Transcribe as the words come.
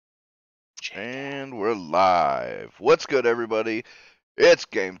And we're live. What's good, everybody? It's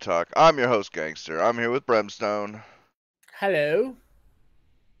Game Talk. I'm your host, Gangster. I'm here with Brimstone, Hello.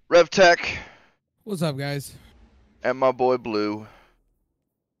 RevTech, What's up, guys? and my boy Blue.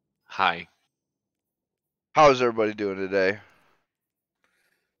 Hi. How's everybody doing today?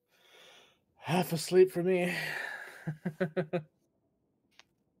 Half asleep for me.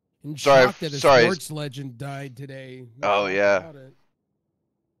 I'm Sorry, shocked that a sorry. sports legend died today. Oh, yeah. About it.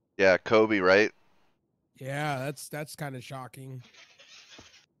 Yeah, Kobe, right? Yeah, that's kind of shocking.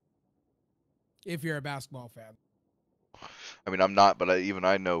 If you're a basketball fan. I mean, I'm not, but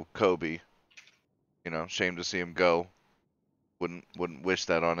I know Kobe. You know, shame to see him go. Wouldn't wish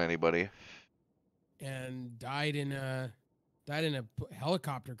that on anybody. And died in a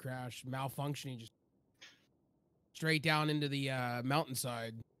helicopter crash, malfunctioning, just straight down into the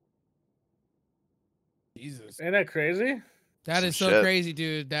mountainside. Jesus. Ain't that crazy? That Some is so shit. crazy,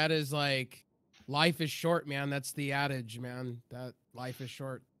 dude. That is like, life is short, man. That's the adage, man. That life is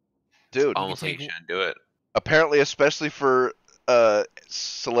short. Dude, Almost like you shouldn't do it. apparently, especially for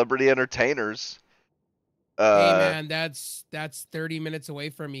celebrity entertainers. Hey, man, that's 30 minutes away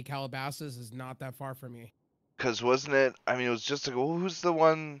from me. Calabasas is not that far from me. Because wasn't it? I mean, it was just like, who's the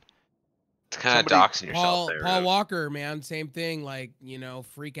one? It's kind of Somebody- doxing yourself there. Paul Walker, man, same thing. Like,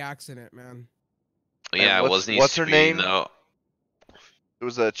 freak accident, man. Yeah, And it wasn't. what's her name? Though. There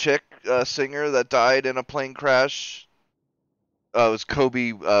was a chick singer that died in a plane crash. It was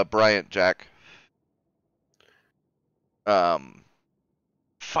Kobe Bryant, Jack.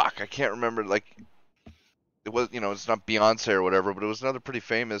 Fuck, I can't remember. Like, it was, it's not Beyonce or whatever, but it was another pretty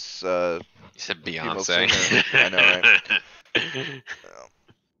famous. You said female Beyonce. singer. I know, right?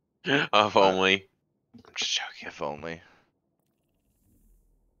 If only. I'm just joking. If only.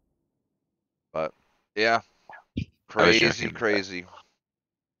 But yeah, I was crazy, joking. crazy.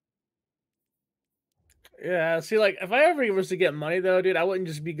 Yeah, see, like, if I ever was to get money, though, dude, I wouldn't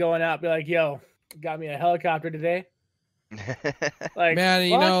just be going out and be like, yo, got me a helicopter today. Like, Man,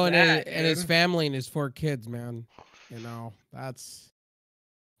 fuck and, that, and his dude. family and his 4 kids, man. That's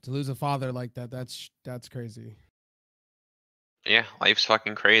to lose a father like that. That's crazy. Yeah, life's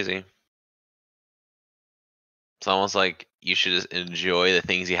fucking crazy. It's almost like you should just enjoy the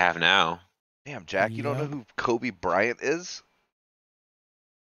things you have now. Damn, Jack, you don't know Yep. who Kobe Bryant is?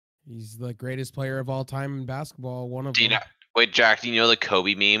 He's the greatest player of all time in basketball. One of Do you them. know? Wait, Jack, do you know the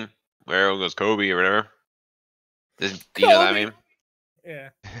Kobe meme? Where everyone goes Kobe or whatever? Do you know that Kobe! meme? Yeah,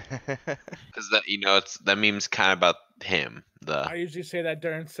 Because that meme's kind of about him. I usually say that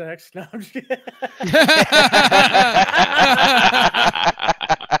during sex. No, I'm just kidding.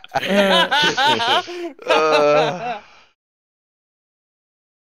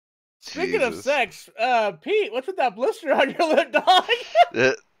 Speaking of Jesus. sex, Pete, what's with that blister on your lip, dog?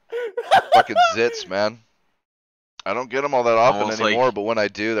 Fucking zits, man. I don't get them all that often Almost like- anymore, but when I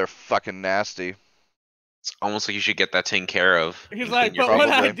do, they're fucking nasty. It's almost like you should get that taken care of. He's and like, clean your but when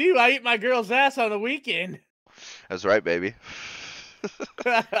bubble. I Probably. do, I eat my girl's ass on the weekend. That's right, baby.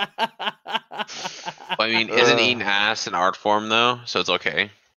 Well, I mean, isn't Ugh. eating ass an art form though? So it's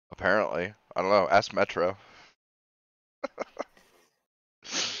okay. Apparently. I don't know. Ask Metro. I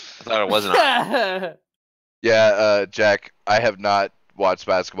thought it wasn't. Yeah, Jack, I have not watched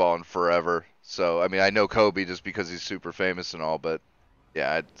basketball in forever. So, I mean, I know Kobe just because he's super famous and all, but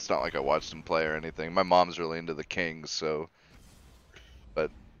yeah, it's not like I watched him play or anything. My mom's really into the Kings, so.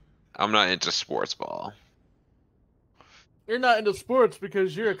 I'm not into sports ball. You're not into sports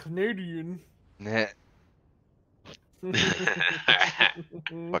because you're a Canadian. Nah,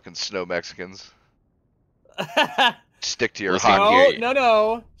 fucking snow Mexicans. Stick to your Listen, hockey.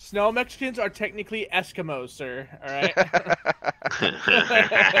 No. Snow Mexicans are technically Eskimos, sir. All right.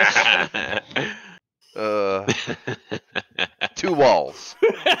 Two walls.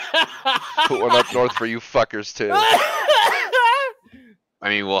 Put one up north for you fuckers too. I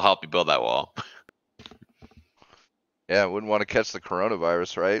mean, we'll help you build that wall. Yeah, wouldn't want to catch the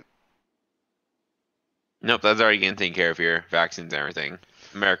coronavirus, right? Nope, that's already getting taken care of here. Vaccines and everything.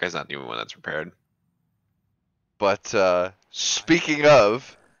 America's not the only one that's prepared. But speaking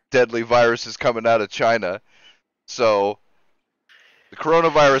of deadly viruses coming out of China, so the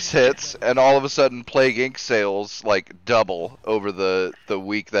coronavirus hits, and all of a sudden Plague Inc. sales like double over the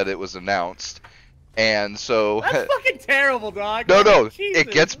week that it was announced. And so That's fucking terrible, dog. No, Jesus.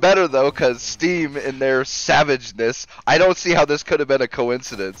 it gets better though, because Steam, in their savageness, I don't see how this could have been a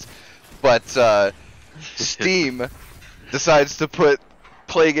coincidence, but Steam decides to put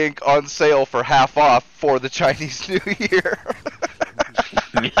Plague Inc. on sale for half off for the Chinese New Year.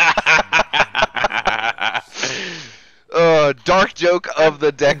 Oh dark joke of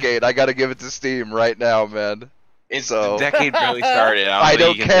the decade. I gotta give it to Steam right now, man. It's So- the decade barely started. I think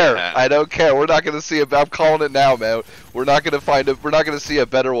don't you can say care. that. I don't care. We're not gonna see a. I'm calling it now, man. We're not gonna find a. We're not gonna see a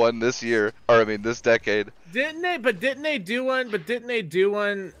better one this year, or I mean, this decade. Didn't they do one?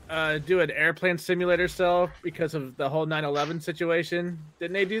 Do an airplane simulator cell because of the whole 9/11 situation?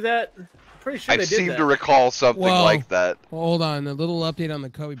 Didn't they do that? I'm pretty sure I they did seem that. to recall something Well, like that. Hold on, a little update on the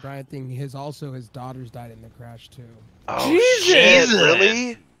Kobe Bryant thing. His daughters died in the crash too. Oh Jesus! shit!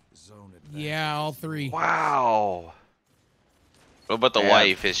 Really? Yeah, all three. Wow. What about the Yeah.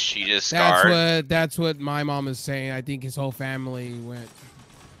 wife? Is she just scarred? That's what my mom is saying. I think his whole family went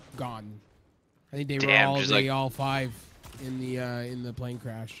gone. I think they were Damn, all just like- all five in the plane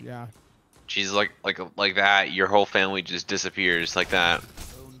crash. Yeah. She's like that. Your whole family just disappears like that.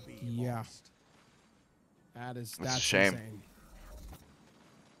 Yeah. That's a shame. insane.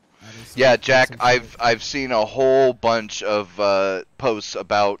 That is Yeah, that's Jack. insane. I've seen a whole bunch of posts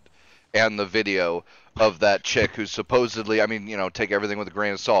about and the video of that chick who supposedly, I mean, you know, take everything with a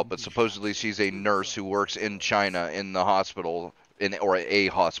grain of salt, but supposedly she's a nurse who works in China in the hospital or a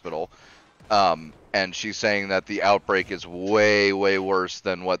hospital. And she's saying that the outbreak is way, way worse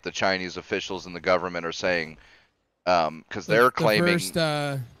than what the Chinese officials and the government are saying. Because they're claiming.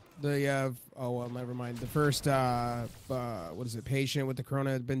 Oh well, never mind. The first what is it? Patient with the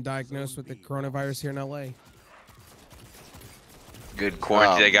corona had been diagnosed with the coronavirus here in LA. Good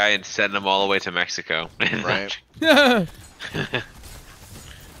quarantine that guy and send him all the way to Mexico. Right.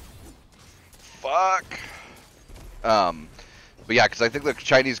 Fuck. But yeah, because I think the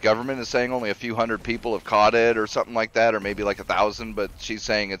Chinese government is saying only a few hundred people have caught it or something like that, or maybe like 1,000, but she's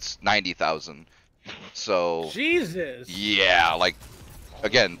saying it's 90,000. So Jesus. yeah, like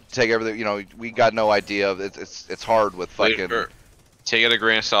again, take everything. You know, we got no idea. It's hard with fucking. Take it with a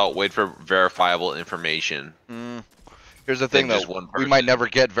grain of salt. Wait for verifiable information. Here's the thing, Than though. just one We might person. never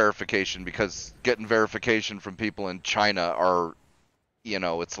get verification because getting verification from people in China are, you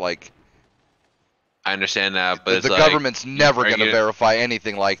know, it's like. I understand that, but it's the like, government's never are going to you- verify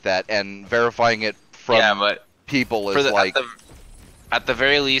anything like that, and verifying it from Yeah, but people for is the, like. at the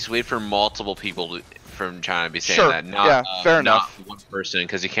very least, wait for multiple people from China to be saying Sure, that. Not, yeah, fair not enough. one person,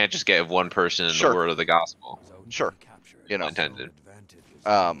 because you can't just get one person in Sure. the word of the gospel. Sure, you know. Intended.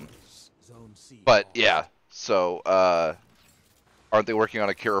 But yeah, so aren't they working on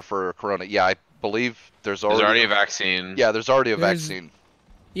a cure for Corona? Yeah, I believe there's There's already. already a vaccine. Yeah, there's already a There's- vaccine.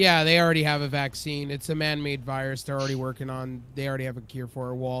 Yeah, they already have a vaccine. It's a man-made virus. They're already working on. They already have a cure for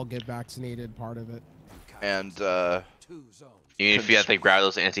it. We'll all get vaccinated. Part of it. And Even if you have to grab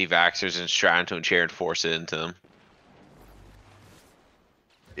those anti-vaxxers and strap them to a chair and force it into them.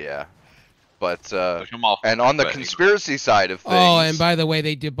 yeah, but Which I'm all and on the but- conspiracy side of things. Oh, and by the way,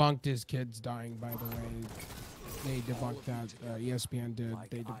 they debunked his kids dying. By the way, they debunked that. ESPN did.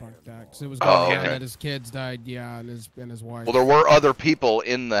 They debunked that because it was going Oh, on okay. that his kids died. Yeah, and his wife. Well, there were other people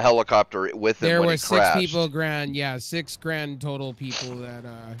in the helicopter with him There when were he 6 crashed. people. Six grand total people that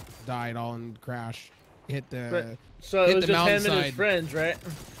died all in the crash. Hit the So hit it was the just him and mountainside. his friends, right?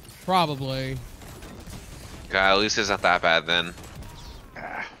 probably. God, at least it's not that bad then.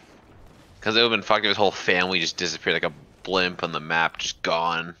 Because it would have been fucked if his whole family just disappeared like a blimp on the map, just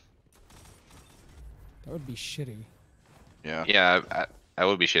gone. That would be shitty. Yeah. Yeah, that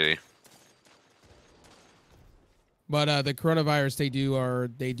would be shitty. But the coronavirus, they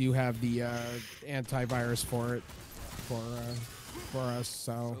do have the antivirus for it, for us.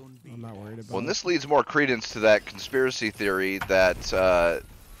 So I'm not worried about. Well, and it. this leads more credence to that conspiracy theory that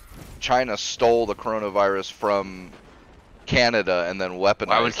China stole the coronavirus from Canada and then weaponized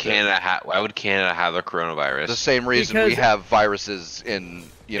Why would it. Canada have the coronavirus? The same reason we Because- have viruses in,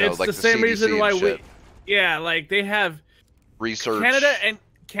 you know, it's like the the same CDC reason and why shit. yeah, like they have Research.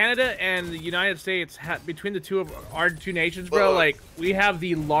 Canada and the United States between the two of our two nations, bro. Ugh. Like we have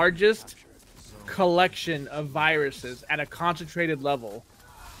the largest collection of viruses at a concentrated level.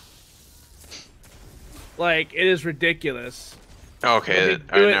 Like it is ridiculous. Okay,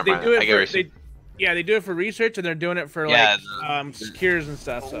 But alright, never mind. I get what you're saying. they do it for research and they're doing it for Yeah, like cures and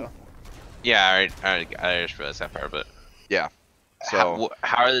stuff. So Yeah, alright, I just realized that part, but Yeah. So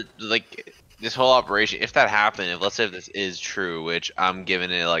how are like this whole operation? If that happened, if let's say if this is true, which I'm giving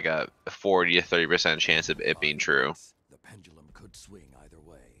it like a 40 to 30% chance of it being true. The pendulum could swing either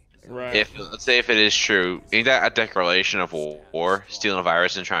way. right. If let's say if it is true, ain't that a declaration of war? Stealing a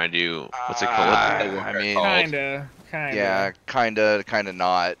virus and trying to do what's it called? What's the I warfare mean, called? kinda. yeah, kinda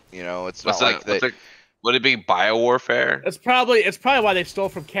not. You know, it's What's not like the Would it be biowarfare? It's probably why they stole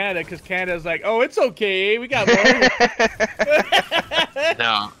from Canada, because Canada's like, oh, it's okay, we got more.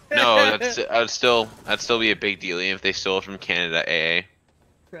 No, that'd still be a big deal even if they stole it from Canada. AA.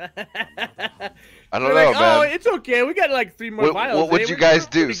 I don't They're know, like, man. oh, it's okay, we got like 3 more vials. What would you guys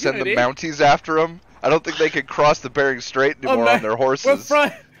do? Send the good, Mounties after them? I don't think they could cross the Bering Strait anymore on their horses.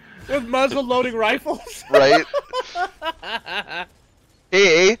 With muzzle loading rifles. Right?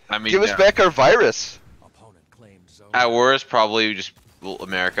 Hey, I mean, give us back our virus. Opponent claimed zone. At worst, probably just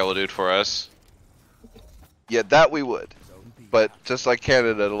America will do it for us. Yeah, that we would. Zone B. But just like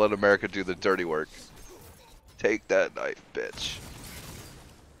Canada, to let America do the dirty work. Take that knife, bitch.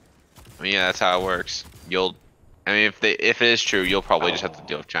 I mean, yeah, that's how it works. I mean, if it is true, you'll probably just have to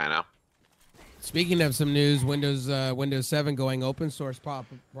deal with China. Speaking of some news, Windows 7 going open source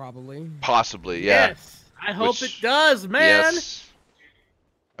probably. Possibly, yeah. Yes, I hope it does, man. Yes.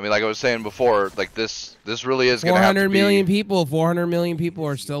 I mean, like I was saying before, like this really is going to have to 400 be... million people. 400 million people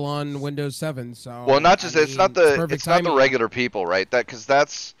are still on Windows 7. So Well, not just it's not the perfect it's not the timing. regular people, right? There's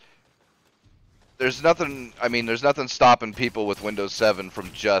nothing. I mean, there's nothing stopping people with Windows 7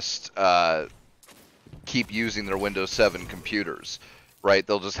 from just keep using their Windows 7 computers, right?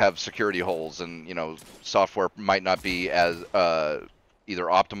 They'll just have security holes, and software might not be as either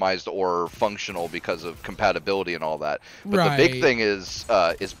optimized or functional because of compatibility and all that. But the big thing is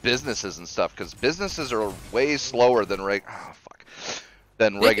businesses and stuff, because businesses are way slower than regular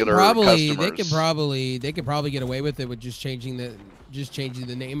customers. They could probably get away with it with just changing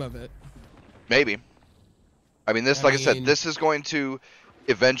the name of it. Maybe. I mean, I said, this is going to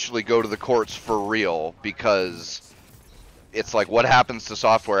eventually go to the courts for real, because it's like, what happens to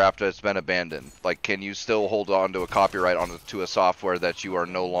software after it's been abandoned? Like, can you still hold on to a copyright to a software that you are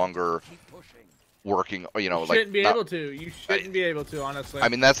no longer working? You shouldn't be able to. You shouldn't be able to, honestly. I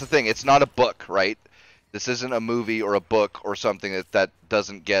mean, that's the thing. It's not a book, right? This isn't a movie or a book or something that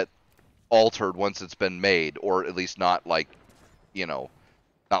doesn't get altered once it's been made, or at least not like,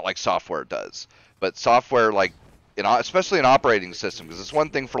 not like software does. But software, like, especially an operating system, because it's one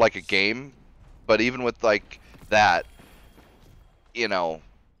thing for like a game, but even with like that, I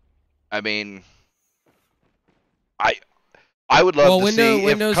mean, I would love to see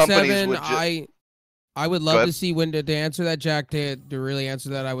Windows if companies 7, would I would love to see to answer that, Jack, to really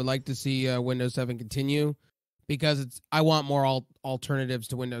answer that. I would like to see Windows 7 continue, because I want more alternatives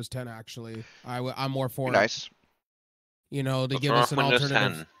to Windows 10. Actually, I'm more for nice. To give us an Windows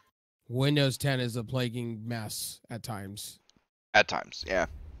alternative. 10. Windows 10 is a plaguing mess at times. At times, yeah.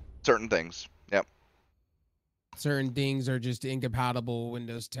 Certain things, yep. Certain things are just incompatible with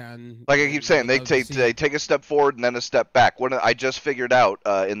Windows 10. Like I keep saying, they take a step forward and then a step back. I just figured out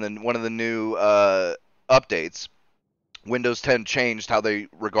in one of the new updates, Windows 10 changed how they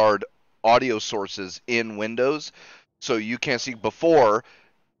regard audio sources in Windows. So you can't see before.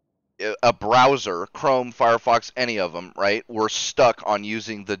 A browser, Chrome, Firefox, any of them, right, we're stuck on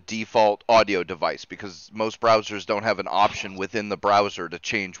using the default audio device, because most browsers don't have an option within the browser to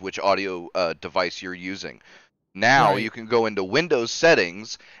change which audio device you're using. Now you can go into Windows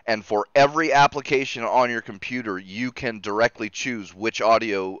settings, and for every application on your computer, you can directly choose which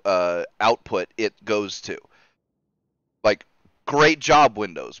audio output it goes to. Like, great job,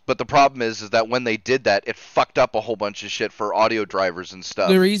 Windows. But the problem is that when they did that, it fucked up a whole bunch of shit for audio drivers and stuff.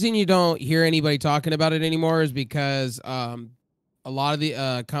 The reason you don't hear anybody talking about it anymore is because a lot of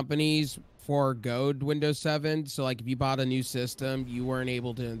the companies forgoed Windows 7. So, like, if you bought a new system, you weren't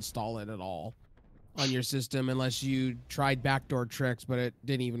able to install it at all on your system unless you tried backdoor tricks, but it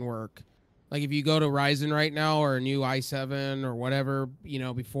didn't even work. Like, if you go to Ryzen right now, or a new i7 or whatever,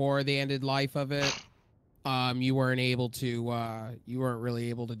 before the ended life of it, you weren't able to you weren't really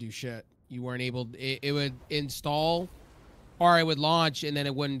able to do shit. You weren't able it would install, or it would launch, and then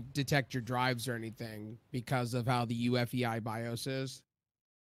it wouldn't detect your drives or anything because of how the UEFI BIOS is.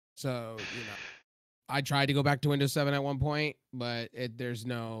 So, I tried to go back to Windows 7 at one point, but there's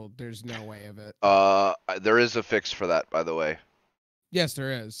no way of it. There is a fix for that, by the way. Yes,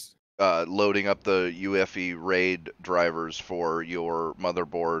 there is. Loading up the UEFI RAID drivers for your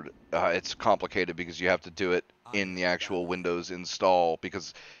motherboard, it's complicated because you have to do it in the actual Windows install,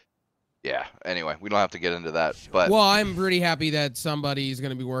 because anyway, we don't have to get into that, but well, I'm pretty happy that somebody's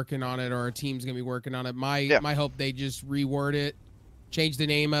going to be working on it, or a team's going to be working on it. My hope, they just reword it, change the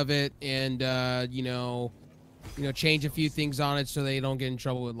name of it, and change a few things on it so they don't get in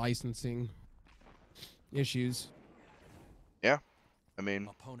trouble with licensing issues. I mean,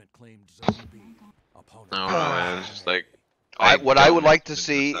 Opponent claimed zone B. Opponent. I don't know, man. It's just like, what I would like to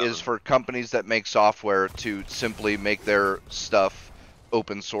see is for companies that make software to simply make their stuff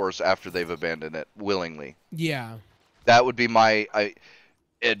open source after they've abandoned it willingly. Yeah. That would be my.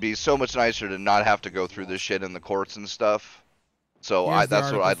 It'd be so much nicer to not have to go through this shit in the courts and stuff. So Here's the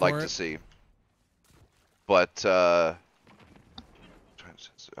that's what article I'd like for to it. see. But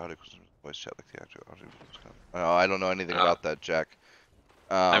voice chat like the actual audio. Oh, I don't know anything about that, Jack.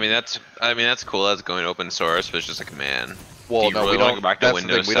 I mean that's cool. That's going open source, but it's just like, man. Well, do you no, really we wanna don't. go back to That's the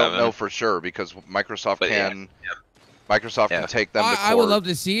Windows thing. We don't 7? know for sure because Microsoft But yeah, can. Microsoft Yeah. can take them to court. I would love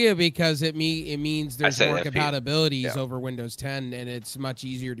to see it because it means there's say more that, Pete. compatibilities Yeah. over Windows 10 and it's much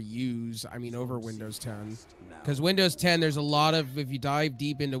easier to use. I mean, over Windows 10. Because Windows 10, there's a lot of, if you dive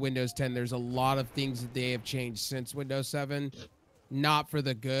deep into Windows 10, there's a lot of things that they have changed since Windows 7. Not for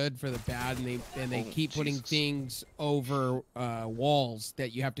the good, for the bad, and they Oh, keep putting Jesus. things over walls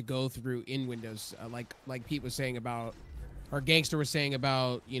that you have to go through in Windows. Like Pete was saying about, or Gangster was saying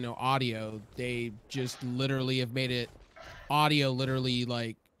about, audio. They just literally have made it audio literally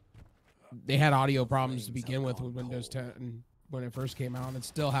like they had audio problems to begin with Windows 10 when it first came out, and it's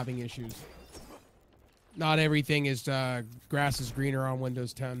still having issues. Not everything is grass is greener on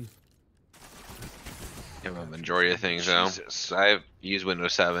Windows 10. Yeah, the majority of things though. Jesus. I've used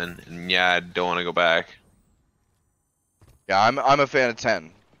Windows 7, and yeah, I don't want to go back. Yeah, I'm a fan of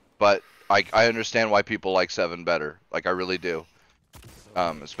 10, but I understand why people like 7 better. Like I really do.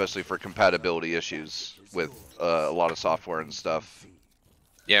 Especially for compatibility issues with a lot of software and stuff.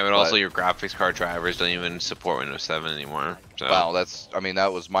 Yeah, but also your graphics card drivers don't even support Windows 7 anymore. So Wow,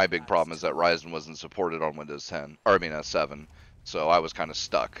 that was my big problem, is that Ryzen wasn't supported on Windows 10, or I mean 7. So I was kind of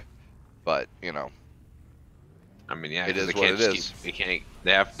stuck. But I mean, yeah, it 'cause is they what can't it just is. they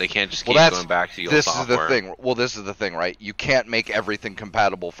can't just Well, keep going back to the old this software. is the thing. Well, this is the thing, right? You can't make everything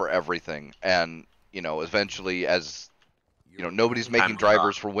compatible for everything, and eventually, as nobody's making Time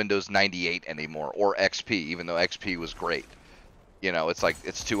drivers for Windows 98 anymore, or XP, even though XP was great. It's like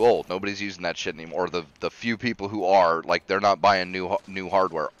it's too old. Nobody's using that shit anymore. Or the few people who are, like, they're not buying new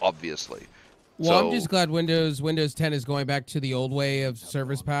hardware, obviously. Well, I'm So, just glad Windows 10 is going back to the old way of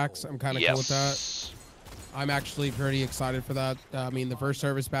service packs. I'm kind of cool with that. yes. I'm actually pretty excited for that. I mean, the first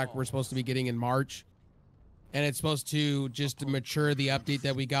service pack we're supposed to be getting in March, and it's supposed to just mature the update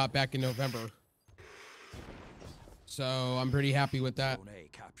that we got back in November. So I'm pretty happy with that. Zone A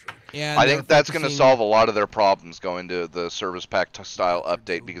captured. And I they're think that's going to focusing- solve a lot of their problems going to the service pack style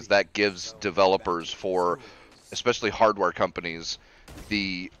update, because that gives developers, for especially hardware companies,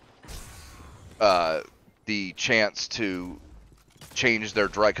 the chance to change their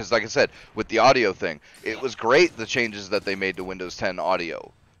drive. Because like I said, with the audio thing, it was great, the changes that they made to Windows 10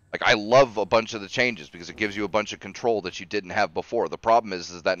 audio. Like, I love a bunch of the changes because it gives you a bunch of control that you didn't have before. The problem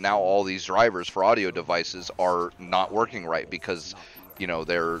is that now all these drivers for audio devices are not working right because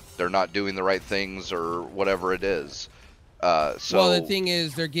they're not doing the right things or whatever it is. So Well, the thing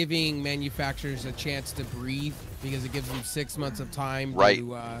is, they're giving manufacturers a chance to breathe because it gives them 6 months of time Right.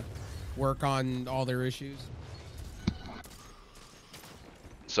 to work on all their issues.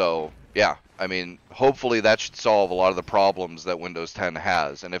 So, yeah, I mean, hopefully that should solve a lot of the problems that Windows 10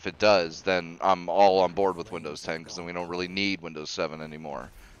 has. And if it does, then I'm all on board with Windows 10, because then we don't really need Windows 7 anymore.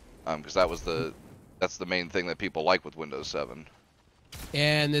 Because that's the main thing that people like with Windows 7.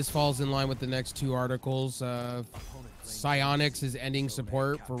 And this falls in line with the next 2 articles. Psyonix is ending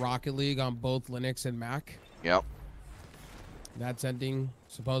support for Rocket League on both Linux and Mac. Yep. That's ending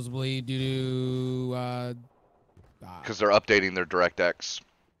supposedly due to Because they're updating their DirectX.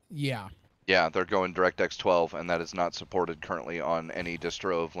 yeah. Yeah, they're going DirectX 12, and that is not supported currently on any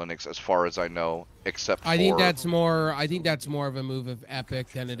distro of Linux, as far as I know, except for... I think that's more of a move of Epic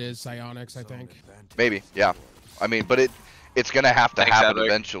than it is Psyonix, I think. Maybe, yeah. I mean, but it's gonna have to Thanks, happen Epic.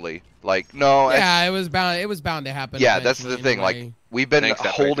 eventually. Like, no, Yeah, it was bound to happen. yeah, that's the eventually thing. Like, anyway. we've been Thanks,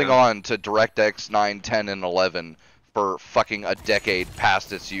 Epic, holding man. on to DirectX 9, 10, and 11 for fucking a decade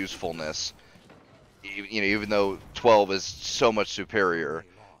past its usefulness. Even though 12 is so much superior.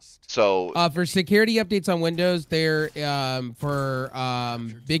 So, For security updates on Windows, they're for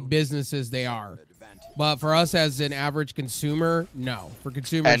big businesses they are, but for us as an average consumer, no. For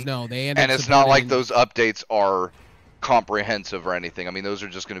consumers, And- no. They end up and it's not like supporting- those updates are comprehensive or anything. I mean, those are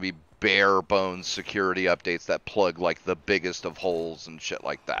just going to be bare bones security updates that plug like the biggest of holes and shit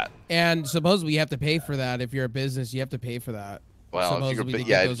like that. And supposedly you have to pay for that. If you're a business, you have to pay for that. Well, if you're, Supposedly to get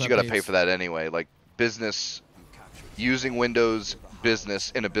yeah, those you got to pay updates. for that anyway. Like, business using Windows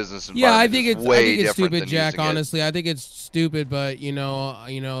business in a business Yeah, environment I think is it's way stupid, different Jack. than using it. Honestly, I think it's stupid, but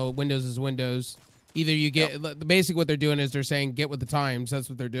Windows is Windows. Either you get the basic what they're doing is they're saying get with the times. That's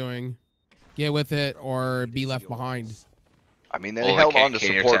what they're doing. Get with it or be left behind. I mean, they Well, they held can't on to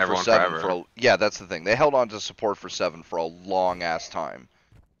cater to support for everyone 7 forever. for a, yeah, that's the thing. They held on to support for 7 for a long ass time.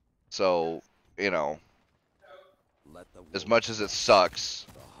 So, you know, Let the as wolves much as it rise. sucks,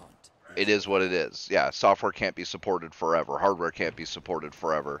 The hunt it is what it is. Yeah, software can't be supported forever. Hardware can't be supported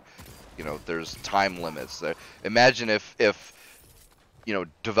forever. You know, there's time limits. Imagine if you know,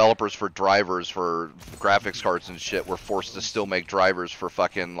 developers for drivers for graphics cards and shit were forced to still make drivers for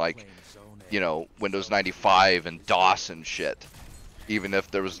fucking like, claimed Zone A. you know, Windows 95 and DOS and shit. Even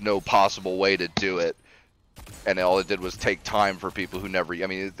if there was no possible way to do it, and all it did was take time for people who never. I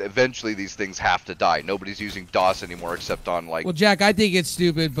mean, eventually these things have to die. Nobody's using DOS anymore except on like. Well, Jack, I think it's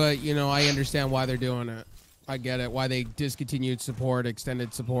stupid, but you know, I understand why they're doing it. I get it. Why they discontinued support,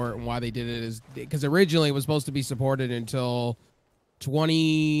 extended support, and why they did it is because originally it was supposed to be supported until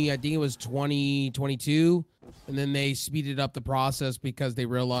 20. I think it was 2022, and then they speeded up the process because they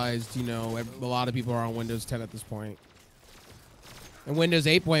realized, you know, a lot of people are on Windows 10 at this point. And Windows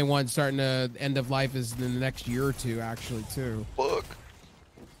 8.1 starting to end of life is in the next year or two, actually, too. Look.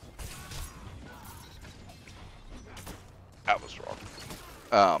 That was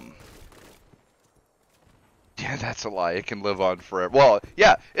wrong. Yeah, that's a lie. It can live on forever. Well,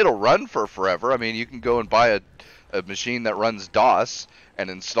 yeah, it'll run for forever. I mean, you can go and buy a machine that runs DOS and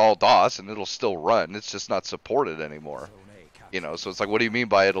install DOS, and it'll still run. It's just not supported anymore. Zone A captured. You know, so it's like, what do you mean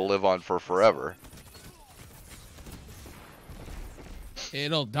by it'll live on for forever?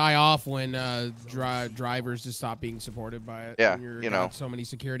 It'll die off when drivers just stop being supported by it. Yeah, When you're you know. got so many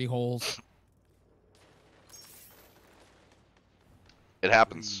security holes. It 3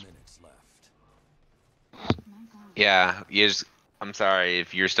 happens. minutes left. Yeah, I'm sorry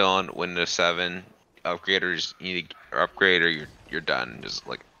if you're still on Windows 7. Upgraders, you need to upgrade or you're done. Just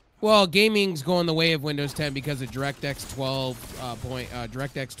like Well, gaming's going the way of Windows 10 because of DirectX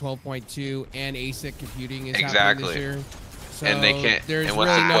 12.2 and ASIC computing is happening Exactly. this year. So And they can't- there's and what's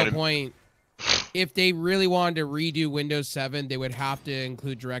really the no point of- point. If they really wanted to redo Windows 7, they would have to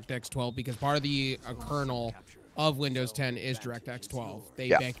include DirectX 12 because part of the kernel of Windows 10 is DirectX 12. They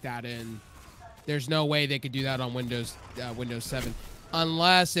Yeah. bake that in. There's no way they could do that on Windows 7,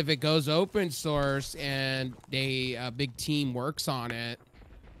 unless if it goes open source and a big team works on it,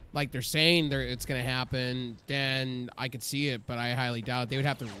 like they're saying it's going to happen. Then I could see it, but I highly doubt it. They would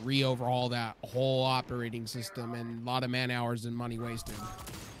have to re-overhaul that whole operating system and a lot of man hours and money wasted.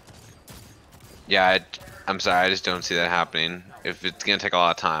 yeah, I'm sorry, I just don't see that happening. If it's gonna take a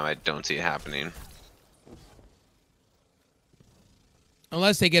lot of time, I don't see it happening.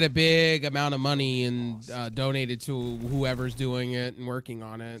 Unless they get a big amount of money and donate it to whoever's doing it and working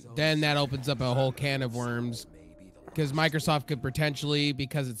on it, then that opens up a whole can of worms. Because Microsoft could potentially,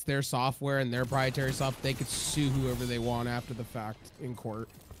 because it's their software and their proprietary software, they could sue whoever they want after the fact in court.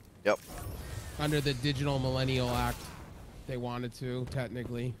 Yep. Under the Digital Millennial Act, they wanted to,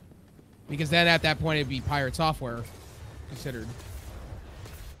 technically. Because then at that point, it'd be pirate software considered.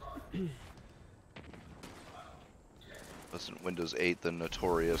 Wasn't Windows 8 the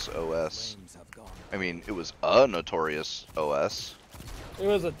notorious OS? Flames have gone. I mean, it was a notorious OS. It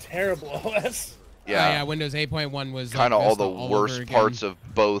was a terrible OS. Yeah, Windows 8.1 was kind of like all the Vista over worst again. parts of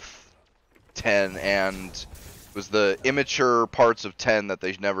both 10 and it was the immature parts of 10 that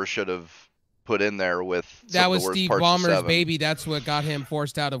they never should have put in there with some That of was the worst Steve parts of Ballmer's 7. baby. That's what got him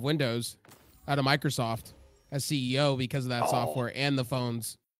forced out of Windows, out of Microsoft as CEO because of that Oh. software and the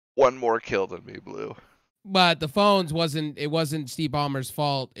phones. One more kill than me, Blue. But the phones wasn't Steve Ballmer's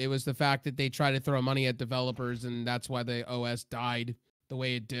fault. It was the fact that they tried to throw money at developers, and that's why the OS died the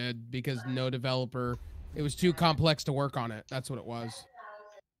way it did, because no developer, it was too complex to work on it. That's what it was.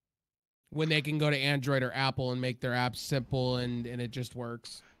 When they can go to Android or Apple and make their apps simple and it just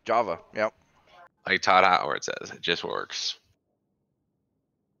works. Java, yep. Like Todd Howard says, it just works.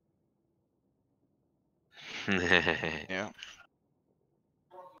 Yeah.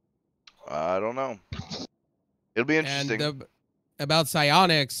 I don't know. It'll be interesting. And about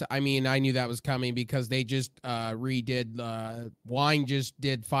Psionics, I mean, I knew that was coming because they just redid, Wine just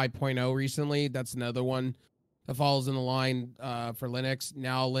did 5.0 recently. That's another one that falls in the line for Linux.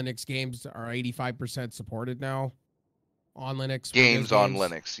 Now Linux games are 85% supported now on Linux. Games Windows on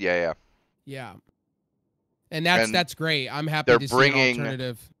Linux, yeah. Yeah. And that's great. I'm happy they're to see bringing- an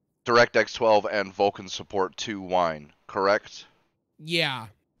alternative. DirectX 12 and Vulkan support to Wine, correct? Yeah.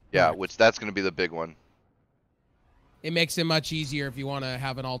 Yeah, Correct. which that's going to be the big one. It makes it much easier if you want to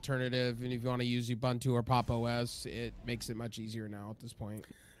have an alternative, and if you want to use Ubuntu or Pop OS, it makes it much easier now at this point.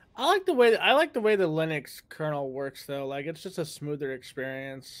 I like the way the Linux kernel works though. Like it's just a smoother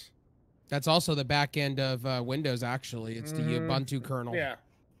experience. That's also the back end of Windows. Actually, it's the Mhm. Ubuntu kernel. Yeah,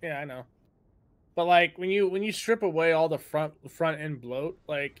 I know. But like when you strip away all the front end bloat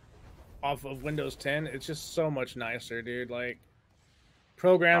like off of Windows 10, it's just so much nicer, dude. Like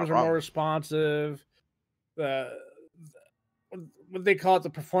programs Not are more wrong. responsive. The what they call it, the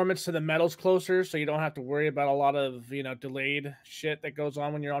performance to the metal's closer, so you don't have to worry about a lot of delayed shit that goes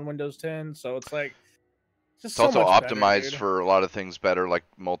on when you're on Windows 10. So it's like just It's so also much better, optimized dude. for a lot of things better, like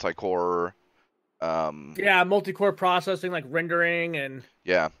multi-core. Yeah, multi-core processing, like rendering and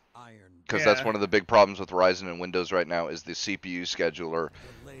Yeah, Iron because that's Yeah. one of the big problems with Ryzen and Windows right now is the CPU scheduler.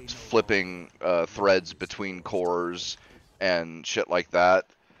 delay It's no flipping threads between cores and shit like that.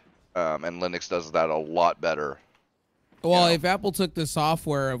 And Linux does that a lot better. Well, know. if Apple took the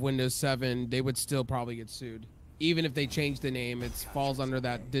software of Windows 7, they would still probably get sued. Even if they changed the name, it falls under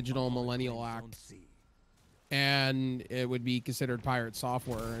that Digital Millennial Act, and it would be considered pirate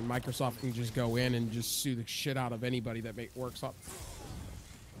software. And Microsoft can just go in and just sue the shit out of anybody that works up.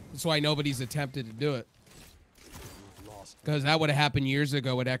 That's why nobody's attempted to do it. Because that would have happened years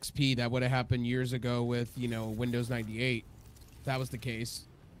ago with XP. That would have happened years ago with Windows 98. If that was the case.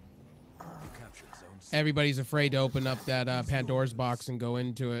 Everybody's afraid to open up that Pandora's box and go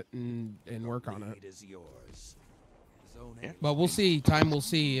into it and work on it. Yeah. But we'll see. Time will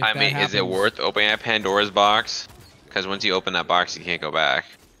see. If I that mean, is it happens. worth opening that Pandora's box? Because once you open that box, you can't go back.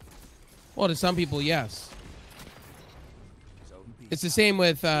 Well, to some people, yes. It's the same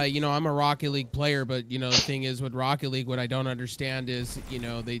with, I'm a Rocket League player, but, the thing is with Rocket League, what I don't understand is,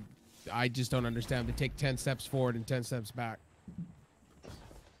 I just don't understand. They take 10 steps forward and 10 steps back.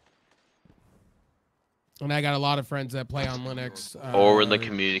 And I got a lot of friends that play on Linux. Or when the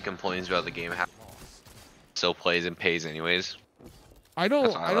community complains about the game, still plays and pays anyways. I That's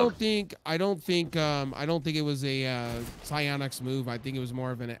don't what I love. think it was a Psyonix move. I think it was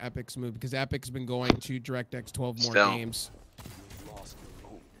more of an Epic's move because Epic's been going to DirectX 12 more Still. games.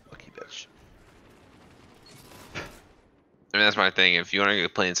 Lucky bitch. I mean, that's my thing. If you want to go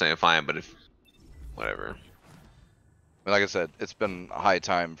play something, fine. But if whatever. Like I said, it's been high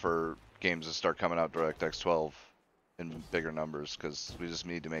time for games to start coming out DirectX 12 in bigger numbers because we just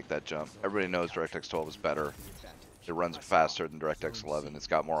need to make that jump. Everybody knows DirectX 12 is better. It runs faster than DirectX 11. It's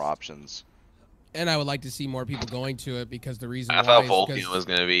got more options. And I would like to see more people going to it because the reason I why thought is Vulkan because was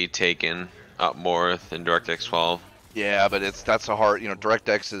gonna be taken up more than DirectX 12. Yeah, but that's a hard.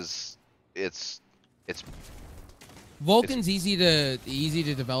 DirectX is it's Vulkan's easy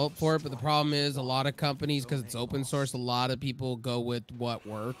to develop for it, but the problem is a lot of companies, because it's open source, a lot of people go with what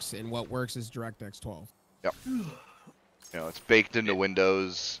works, and what works is DirectX 12. Yep. It's baked into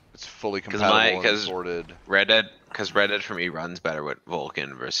Windows. It's fully 'Cause compatible and because supported. Red Dead for me runs better with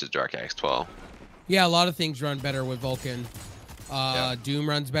Vulkan versus DirectX 12. Yeah, a lot of things run better with Vulkan. Yeah. Doom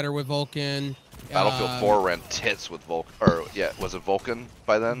runs better with Vulkan. Battlefield 4 ran tits with Vulkan. Or yeah, was it Vulkan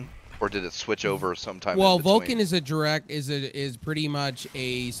by then, or did it switch over sometime? Well, in between? Vulkan is pretty much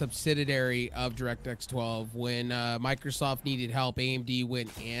a subsidiary of DirectX 12. When Microsoft needed help, AMD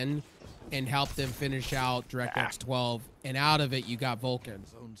went in and helped them finish out DirectX 12, and out of it you got Vulkan.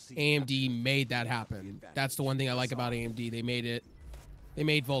 AMD made that happen. That's the one thing I like about AMD. They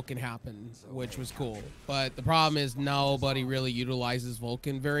made Vulkan happen, which was cool. But the problem is nobody really utilizes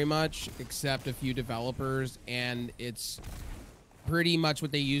Vulkan very much, except a few developers, and it's pretty much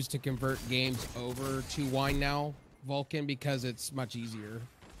what they use to convert games over to Wine now, Vulkan, because it's much easier.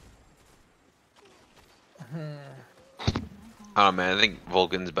 Oh man, I think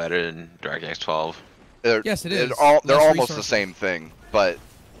Vulkan's better than DirectX 12. Yes, it is. They're Less almost the resources. same thing, but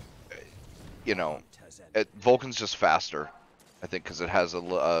Vulkan's just faster. I think because it has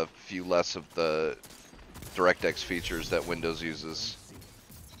a few less of the DirectX features that Windows uses.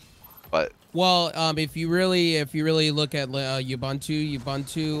 But Well, if you really look at Ubuntu,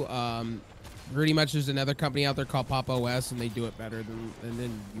 pretty much there's another company out there called Pop OS, and they do it better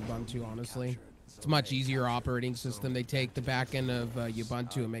than Ubuntu. Honestly, it's a much easier operating system. They take the back end of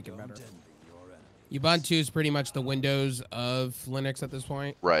Ubuntu and make it better. Ubuntu is pretty much the Windows of Linux at this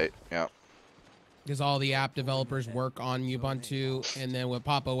point, right, yeah. because all the app developers work on Ubuntu, and then what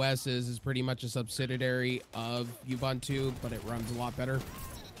Pop OS is pretty much a subsidiary of Ubuntu, but it runs a lot better.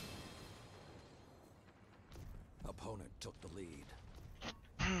 Opponent took the lead.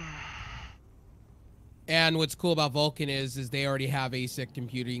 And what's cool about Vulkan is they already have ASIC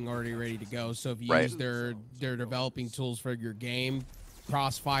computing already ready to go. So if you Right. use their developing tools for your game,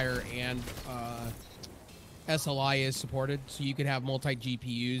 Crossfire and SLI is supported, so you can have multi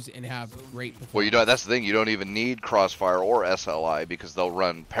GPUs and have great performance. Well, that's the thing. You don't even need Crossfire or SLI because they'll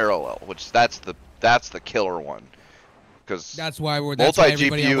run parallel, which that's the killer one. Because That's why multi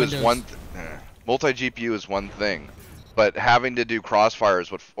everybody on GPU is Windows- multi GPU is one thing, but having to do Crossfire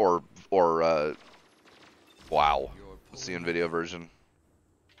is what or Wow. What's the NVIDIA version?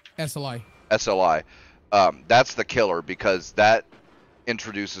 SLI. SLI. That's the killer because that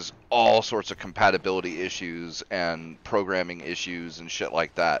introduces all sorts of compatibility issues and programming issues and shit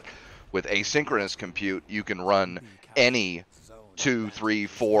like that. With asynchronous compute, you can run any 2, 3,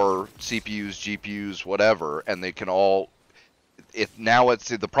 4 CPUs, GPUs, whatever, and they can all.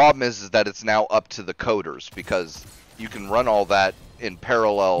 The problem is that it's now up to the coders because you can run all that in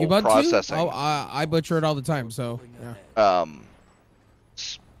parallel You bud processing. too? Oh, I butcher it all the time. So yeah.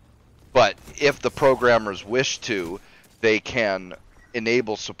 But if the programmers wish to, they can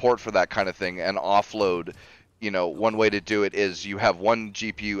enable support for that kind of thing and offload. One way to do it is you have one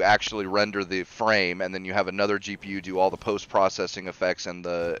GPU actually render the frame, and then you have another GPU do all the post-processing effects and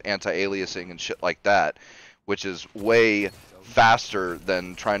the anti-aliasing and shit like that, which is way faster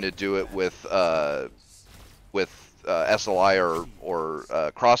than trying to do it with SLI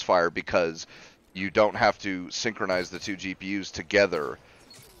or Crossfire, because you don't have to synchronize the two GPUs together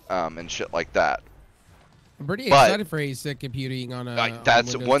and shit like that. I'm pretty excited for ASIC computing on a.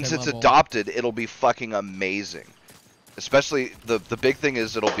 That's on once 10 it's level. adopted, it'll be fucking amazing. Especially the big thing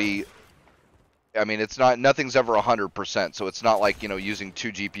is it'll be. I mean, nothing's ever 100%, so it's not like using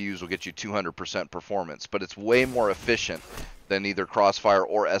 2 GPUs will get you 200% performance, but it's way more efficient than either Crossfire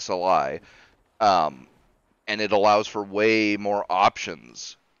or SLI, and it allows for way more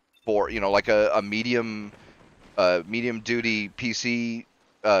options for like a medium duty PC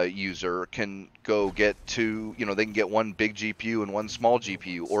user can go get they can get one big GPU and one small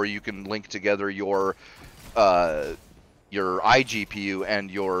GPU, or you can link together your iGPU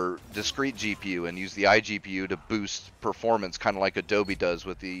and your discrete GPU and use the iGPU to boost performance, kind of like Adobe does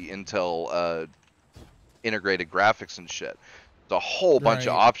with the Intel integrated graphics and shit. There's a whole bunch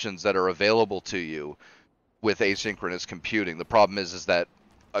of options that are available to you with asynchronous computing. The problem is that,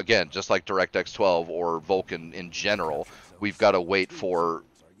 again, just like DirectX 12 or Vulkan in general, we've got to wait for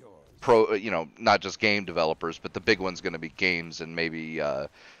not just game developers, but the big one's going to be games and maybe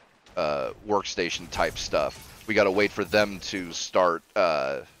workstation type stuff. We got to wait for them to start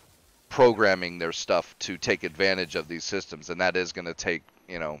programming their stuff to take advantage of these systems, and that is going to take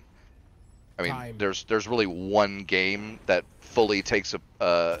I mean, time. there's really one game that fully takes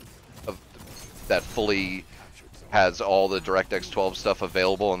that fully has all the DirectX 12 stuff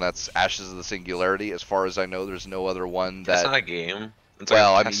available, and that's Ashes of the Singularity. As far as I know, there's no other one that. It's not a game. It's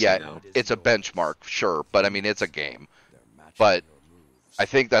Well, like I mean, yeah, now. it's a benchmark, sure, but I mean, it's a game. But I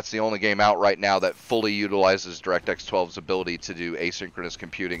think that's the only game out right now that fully utilizes DirectX 12's ability to do asynchronous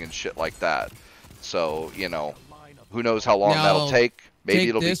computing and shit like that. So, who knows how long that'll take. Maybe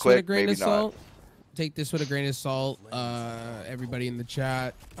it'll be quick, maybe not. Take this with a grain of salt, everybody in the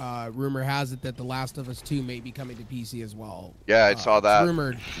chat. Rumor has it that The Last of Us 2 may be coming to PC as well. Yeah, I saw that. It's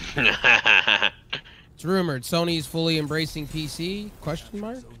rumored. It's rumored. Sony's fully embracing PC? Question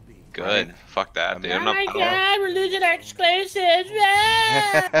mark? Good. Fuck that, dude. Oh my god, we're losing our exclusives.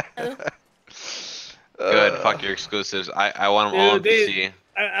 Good. Fuck your exclusives. I want them all on PC.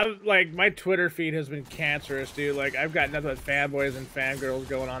 I like, my Twitter feed has been cancerous, dude. Like, I've got nothing but fanboys and fangirls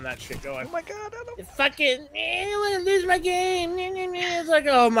going on that shit going, oh my god, I don't fucking, I want to lose my game. It's like,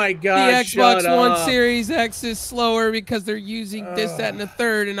 oh my god, The shut Xbox One up. Series X is slower because they're using this, that, and the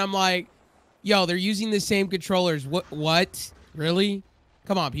third. And I'm like, yo, they're using the same controllers. What? Really?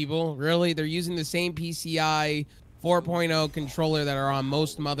 Come on, people. Really? They're using the same PCI 4.0 controller that are on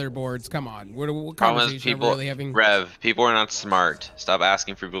most motherboards. Come on. What Problem is, conversation are we people, really having? Rev, people are not smart. Stop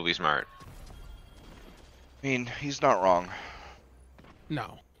asking for people to be smart. I mean, he's not wrong.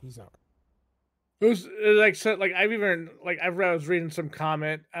 No, he's not. Who's like, so, like, I was reading some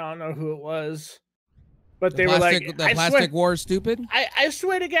comment. I don't know who it was, but they were like, the plastic war is stupid. I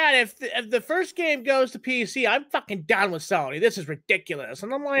swear to God, if the first game goes to PC, I'm fucking done with Sony. This is ridiculous.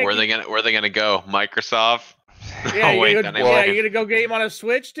 And I'm like, Where are they gonna go? Microsoft? yeah, Oh, wait, you're then gonna go game on a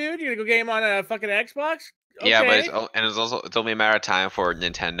Switch, dude? You're gonna go game on a fucking Xbox? Okay. Yeah, but it's only a matter of time for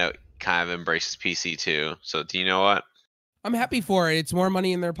Nintendo kind of embraces PC too. So do you know what? I'm happy for it. It's more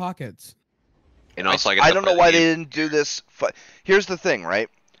money in their pockets. And also, I don't know why they didn't do this. Here's the thing, right?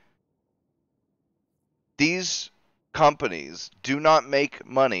 These companies do not make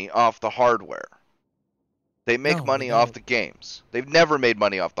money off the hardware. They make money off the games. They've never made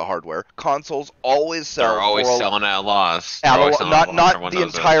money off the hardware. Consoles always sell. They're always selling at a loss. Not the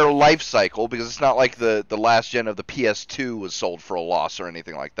entire life cycle, because it's not like the last gen of the PS2 was sold for a loss or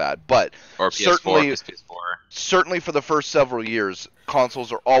anything like that. But or PS4, certainly for the first several years,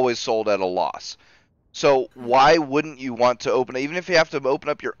 consoles are always sold at a loss. So why wouldn't you want to open, even if you have to open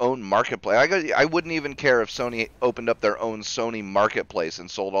up your own marketplace? I wouldn't even care if Sony opened up their own Sony marketplace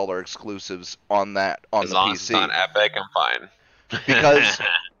and sold all their exclusives on that on As the long PC. as it's on Epic, I'm fine. Because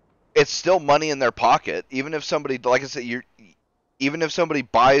it's still money in their pocket. Even if somebody, like I said, even if somebody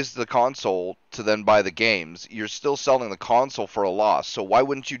buys the console to then buy the games, you're still selling the console for a loss. So why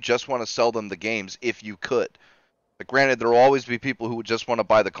wouldn't you just want to sell them the games if you could? But granted, there will always be people who would just want to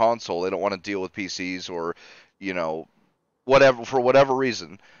buy the console. They don't want to deal with PCs or, whatever, for whatever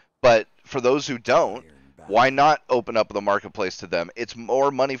reason. But for those who don't, why not open up the marketplace to them? It's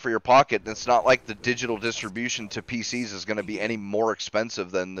more money for your pocket, and it's not like the digital distribution to PCs is going to be any more expensive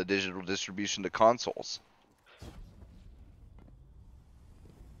than the digital distribution to consoles.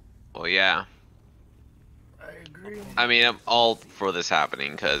 Well, yeah. I agree. I mean, I'm all for this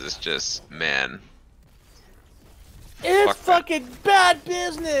happening because it's just, man. It's Fuck fucking bad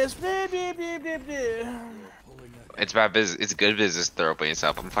business. Blah, blah, blah, blah, blah. It's bad business. It's good business they're opening this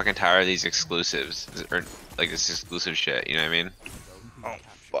up. I'm fucking tired of these exclusives. Or, like, this exclusive shit, you know what I mean? Oh,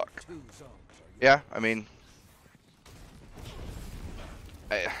 fuck. Yeah, I mean...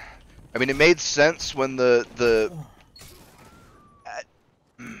 I mean, it made sense when it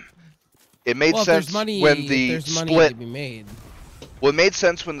made Well, if sense there's money, when if the there's money split... to be made. Well, it made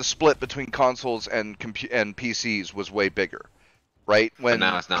sense when the split between consoles and PCs was way bigger, right? But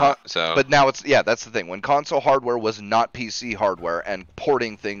now it's not, so... But now it's, yeah, that's the thing. When console hardware was not PC hardware and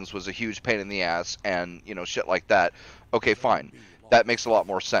porting things was a huge pain in the ass and, shit like that, okay, fine. That makes a lot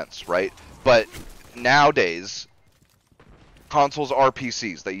more sense, right? But nowadays, consoles are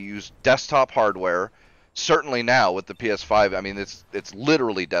PCs. They use desktop hardware. Certainly now with the PS5, I mean, it's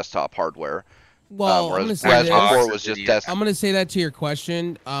literally desktop hardware. Well, I'm gonna Whereas say before this. it was just desktop. I'm gonna say that to your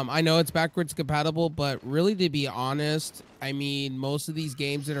question. I know it's backwards compatible, but really, to be honest, I mean, most of these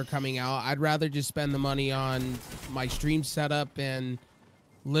games that are coming out, I'd rather just spend the money on my stream setup and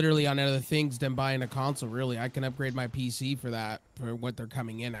literally on other things than buying a console. Really, I can upgrade my PC for that, for what they're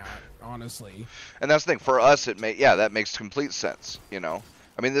coming in at, honestly. And that's the thing for us. That makes complete sense. I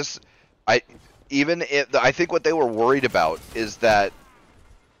mean, I think what they were worried about is that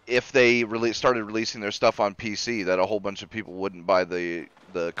if they started releasing their stuff on PC, that a whole bunch of people wouldn't buy the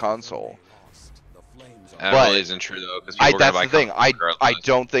console. That But really isn't true though, because people are gonna That's buy the thing. I regardless.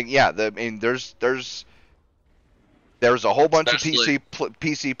 don't think. Yeah, I mean, there's a whole bunch of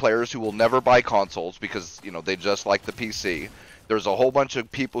PC players who will never buy consoles because they just like the PC. There's a whole bunch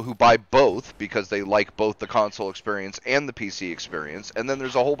of people who buy both because they like both the console experience and the PC experience. And then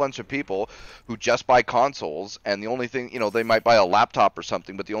there's a whole bunch of people who just buy consoles, and the only thing, they might buy a laptop or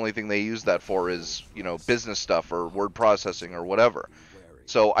something, but the only thing they use that for is, business stuff or word processing or whatever.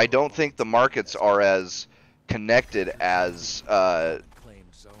 So I don't think the markets are as connected as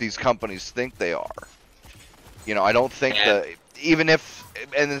these companies think they are. I don't think that, even if,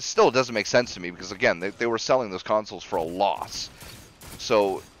 and it still doesn't make sense to me because, again, they were selling those consoles for a loss.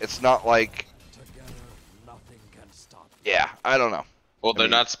 So it's not like, yeah, I don't know. Well, they're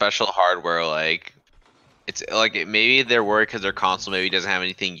not special hardware, like, it's like, maybe they're worried because their console maybe doesn't have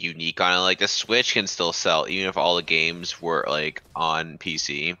anything unique on it. Like, the Switch can still sell, even if all the games were, like, on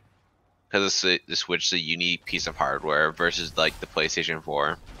PC. Because the Switch is a unique piece of hardware versus, like, the PlayStation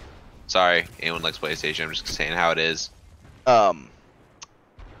 4. Sorry, anyone likes PlayStation, I'm just saying how it is.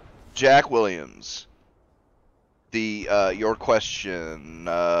 Jack Williams, your question,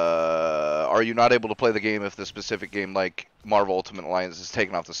 are you not able to play the game if the specific game like Marvel Ultimate Alliance is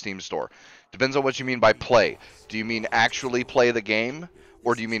taken off the Steam store? Depends on what you mean by play. Do you mean actually play the game,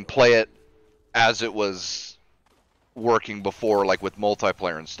 or do you mean play it as it was working before, like with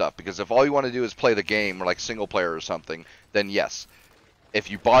multiplayer and stuff? Because if all you want to do is play the game, or like single player or something, then yes. If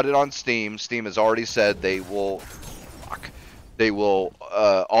you bought it on Steam, Steam has already said they will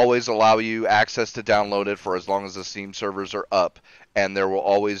always allow you access to download it for as long as the Steam servers are up, and there will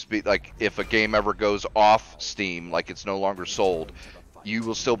always be, like, if a game ever goes off Steam, like it's no longer sold, you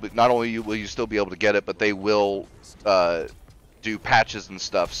will still be, not only will you still be able to get it, but they will do patches and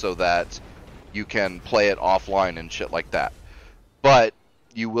stuff so that you can play it offline and shit like that. But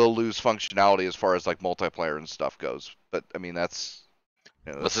you will lose functionality as far as like multiplayer and stuff goes. But I mean, that's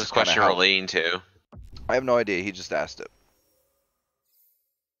What's this question relating to? I have no idea. He just asked it.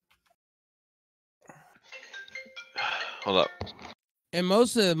 Hold up. And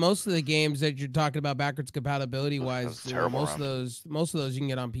most of the games that you're talking about backwards compatibility wise, most of those you can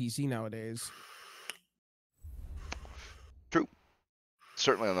get on PC nowadays. True.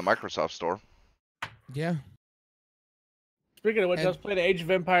 Certainly on the Microsoft Store. Yeah. Speaking of which, just played Age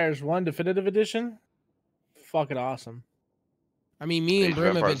of Empires 1 Definitive Edition. Fucking awesome. I mean, me and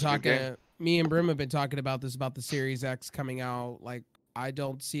Brim have been talking. Me and Brim have been talking about this, about the Series X coming out. Like, I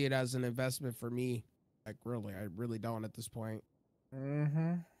don't see it as an investment for me. Like, really, I really don't at this point.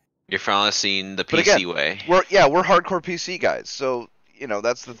 Mm-hmm. You're finally seeing the But PC again, way. we're hardcore PC guys, so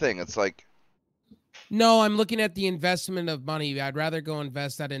that's the thing. It's like, No, I'm looking at the investment of money. I'd rather go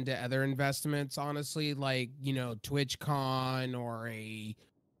invest that into other investments, honestly, like, TwitchCon or a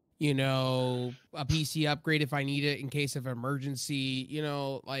PC upgrade if I need it in case of emergency.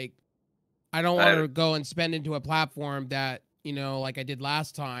 Like, I don't want to go and spend into a platform that, like I did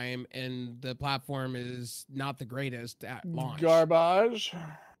last time, and the platform is not the greatest at launch. Garbage.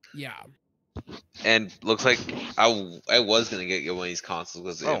 Yeah. And looks like I was gonna get one of these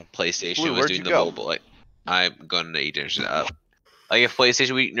consoles because if PlayStation Blue, was where'd doing you the go? mobile. Like, I'm gonna eat it up. Like if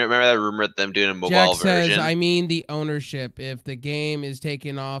PlayStation, we remember that rumor of them doing a mobile Jack says, version. I mean the ownership. If the game is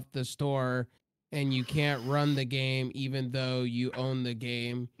taken off the store and you can't run the game even though you own the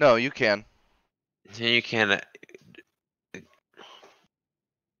game. no, you can. You can.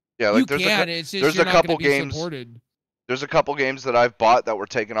 Yeah, like It's just there's you're a not couple going to be games. supported. There's a couple games that I've bought that were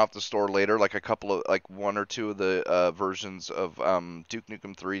taken off the store later, like a couple of one or two of the versions of Duke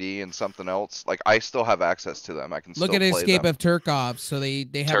Nukem 3D and something else. Like I still have access to them. I can Look still at play Escape them. of Tarkov. So they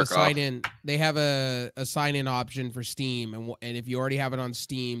have a Tarkov. sign in. They have a sign in option for Steam, and if you already have it on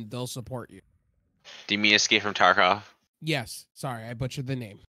Steam, they'll support you. Do you mean Escape from Tarkov? Yes. Sorry, I butchered the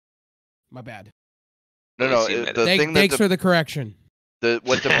name. My bad. No, Thanks for the correction.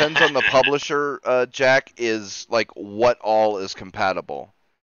 What depends on the publisher, Jack, is like what all is compatible.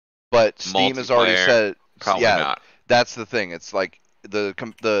 But Steam has already Multiplayer, said, Probably yeah, not. that's the thing. It's like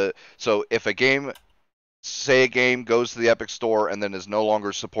so if a game goes to the Epic Store and then is no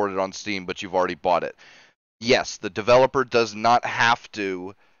longer supported on Steam, but you've already bought it. Yes, the developer does not have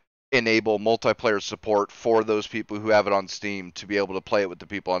to enable multiplayer support for those people who have it on Steam to be able to play it with the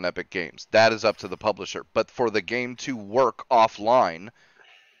people on Epic Games. That is up to the publisher. But for the game to work offline,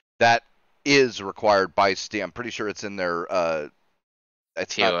 that is required by Steam. I'm pretty sure it's in their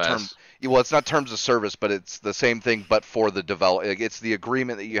it's TOS. it's not terms of service, but it's the same thing but for the it's the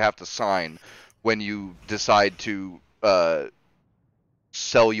agreement that you have to sign when you decide to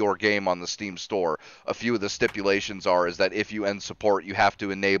sell your game on the Steam store. A few of the stipulations is that if you end support, you have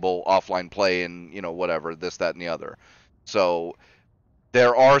to enable offline play and whatever, this, that, and the other. So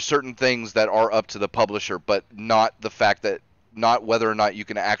there are certain things that are up to the publisher, but not whether or not you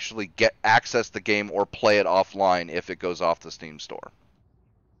can actually get access the game or play it offline if it goes off the Steam store.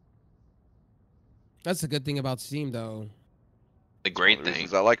 That's the good thing about Steam, though. The great One of the thing.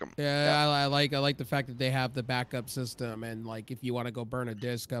 reasons I like them. Yeah, I like the fact that they have the backup system, and like if you want to go burn a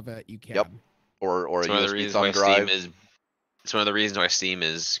disc of it, you can. Yep. Or a It's one of the USB reasons thumb why drive. It's one of the reasons why Steam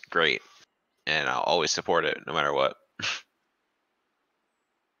is great, and I'll always support it no matter what.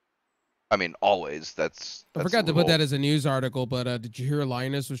 I mean, always. That's I forgot to put that as a news article, but did you hear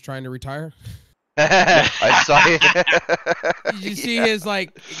Linus was trying to retire? I saw it. Did you see his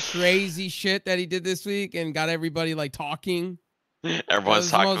like crazy shit that he did this week and got everybody like talking?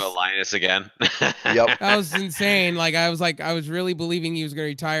 Everyone's talking about Linus again. Yep. That was insane. I was really believing he was gonna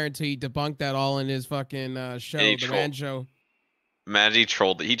retire until he debunked that all in his fucking show, the Man Show. Man, he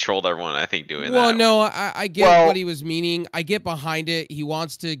trolled everyone, I think, doing that. Well, no, I get what he was meaning. I get behind it. He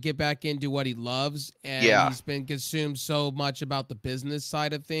wants to get back into what he loves, and he's been consumed so much about the business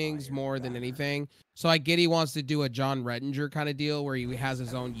side of things more than anything. So I get he wants to do a John Rettinger kind of deal where he has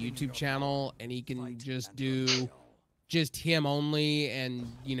his own YouTube channel and he can just do just him only and,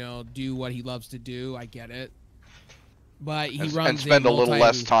 do what he loves to do. I get it. But he runs and spend a little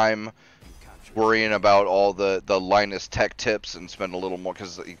less time worrying about all the Linus tech tips and spend a little more,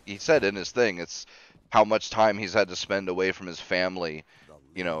 because he said in his thing it's how much time he's had to spend away from his family,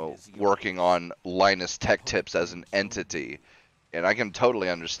 working on Linus tech tips as an entity, and I can totally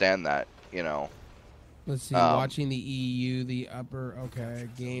understand that. Let's see, watching the EU,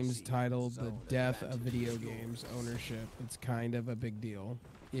 games titled The Death of Video Games Ownership. It's kind of a big deal,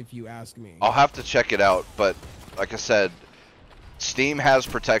 if you ask me. I'll have to check it out, but like I said, Steam has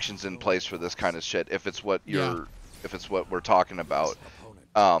protections in place for this kind of shit if it's what we're talking about.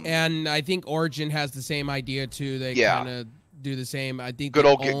 And I think Origin has the same idea too. They kind of do the same. I think good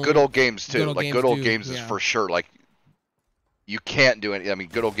old games too. Good old games is yeah. for sure. Like you can't do it. I mean,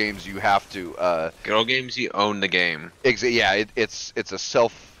 good old games you have to. Good old games, you own the game. Yeah, it's a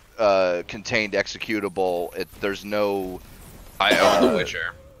self-contained executable. There's no. I own The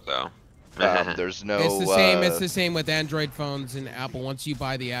Witcher, so. There's no. It's the same. It's the same with Android phones and Apple. Once you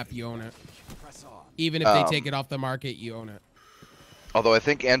buy the app, you own it. Even if they take it off the market, you own it. Although I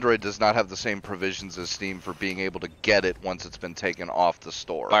think Android does not have the same provisions as Steam for being able to get it once it's been taken off the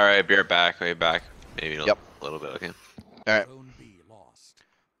store. All right, be right back. Right back. Maybe a little bit. Okay. All right. Zone B lost.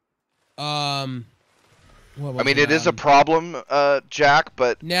 What I mean, was it is a problem, Jack,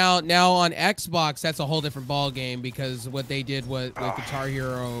 but now on Xbox, that's a whole different ball game because what they did with Guitar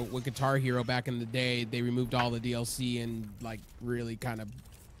Hero back in the day, they removed all the DLC and like really kind of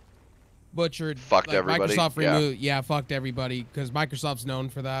butchered. Fucked like, everybody. Microsoft removed, fucked everybody because Microsoft's known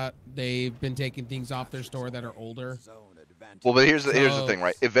for that. They've been taking things off their store that are older. Zone advantage. well, but here's the So- thing,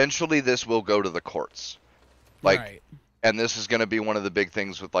 right? Eventually, this will go to the courts. Like, right. and this is going to be one of the big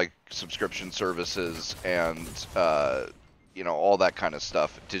things with like subscription services and all that kind of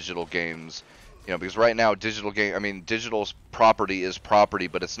stuff, digital games, because right now digital property is property,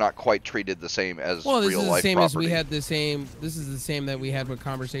 but it's not quite treated the same as Well, this real is the life same property. as we had the same. This is the same that we had with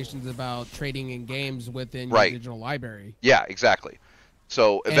conversations about trading in games within Right. your digital library. Yeah, exactly.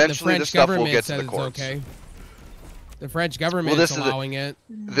 So And the eventually, French this stuff will government get to says the it's courts. okay. The French government this is is the- allowing it.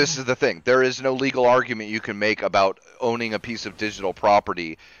 This is the thing. There is no legal argument you can make about owning a piece of digital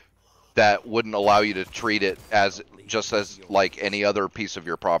property that wouldn't allow you to treat it as just as like any other piece of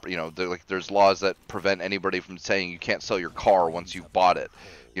your property. There's laws that prevent anybody from saying you can't sell your car once you've bought it.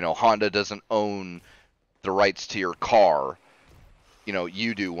 Honda doesn't own the rights to your car.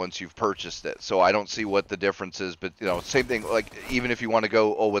 You do once you've purchased it. So I don't see what the difference is. But same thing. Like even if you want to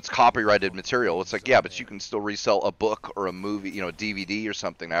go, oh, it's copyrighted material. It's like, yeah, but you can still resell a book or a movie, a DVD or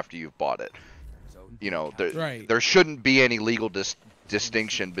something after you've bought it. Right. There shouldn't be any legal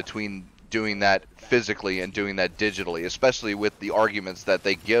distinction between doing that physically and doing that digitally, especially with the arguments that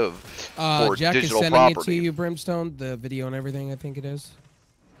they give for Jack is digital sending property. it to you, Brimstone, the video and everything. I think it is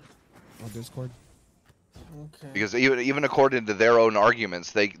on Discord. Okay. Because even according to their own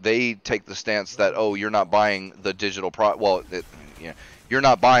arguments, they take the stance that, oh, you're not buying the digital you're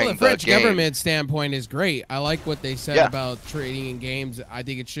not buying Well, the French game. government standpoint is great. I like what they said Yeah. about trading in games. I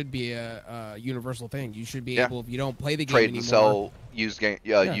think it should be a universal thing. You should be Yeah. able, if you don't play the game Trade and anymore, sell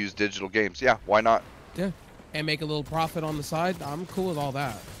used digital games. Yeah, why not? and make a little profit on the side. I'm cool with all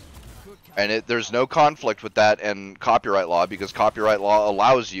that. And there's no conflict with that and copyright law, because copyright law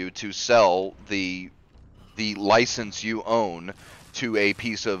allows you to sell the license you own to a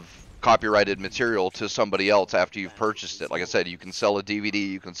piece of copyrighted material to somebody else after you've purchased it. Like I said, you can sell a DVD,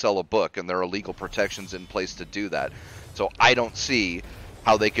 you can sell a book, and there are legal protections in place to do that. So I don't see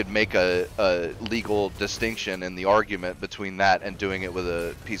how they could make a legal distinction in the argument between that and doing it with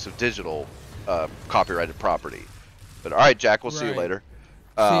a piece of digital copyrighted property. But all right, Jack, we'll see you Right. later.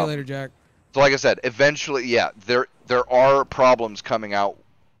 See you later, Jack. So like I said, eventually, yeah, there are problems coming out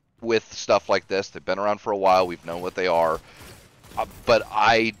with stuff like this. They've been around for a while. We've known what they are. But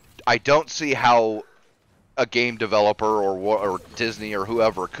I don't see how a game developer or Disney or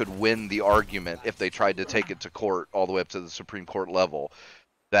whoever could win the argument if they tried to take it to court all the way up to the Supreme Court level.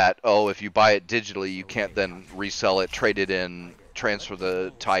 That, oh, if you buy it digitally, you can't then resell it, trade it in, transfer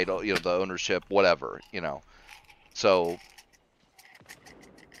the title, the ownership, whatever, So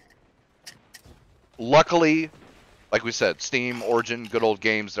luckily, like we said, Steam, Origin, good old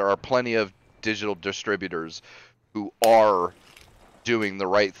games, there are plenty of digital distributors who are doing the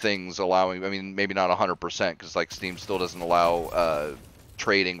right things, allowing, maybe not 100%, because like Steam still doesn't allow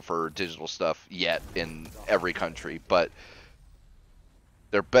trading for digital stuff yet in every country, but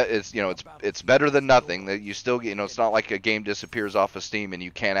it's better than nothing. That you still get, it's not like a game disappears off of Steam and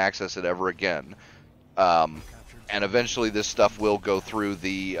you can't access it ever again. And eventually this stuff will go through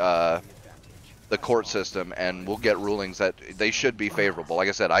the court system, and we'll get rulings that they should be favorable. Like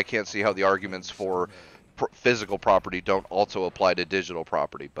I said, I can't see how the arguments for physical property don't also apply to digital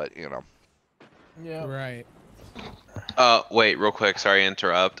property, but Yeah. Right. Wait, real quick. Sorry to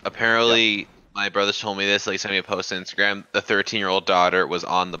interrupt. Apparently, my brothers told me this. Like, sent me a post on Instagram. The 13-year-old daughter was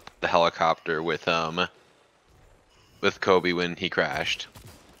on the helicopter with Kobe when he crashed.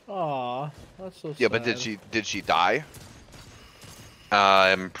 Aw, that's so sad. yeah. But did she die?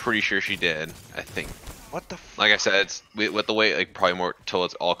 I'm pretty sure she did. I think. What the? Like I said, it's with the wait, like probably more till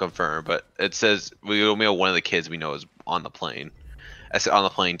it's all confirmed. But it says we know one of the kids we know is on the plane. I said on the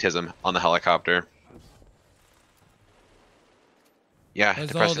plane, Tism on the helicopter. Yeah, As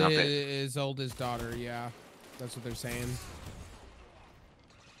depressing old update. as old as daughter, yeah. That's what they're saying.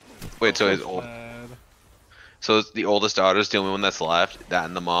 Wait, so his old. Sad. So is the oldest daughter's the only one that's left? That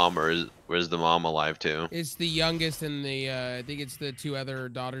and the mom, or is the mom alive too? It's the youngest and the I think it's the two other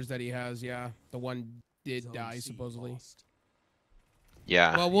daughters that he has, yeah. The one did Zone die C supposedly. lost.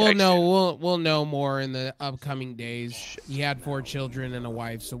 Yeah. Well, we'll yikes, know. dude. We'll know more in the upcoming days. Shit. He had 4 children and a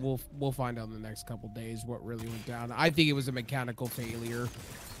wife, so we'll find out in the next couple days what really went down. I think it was a mechanical failure.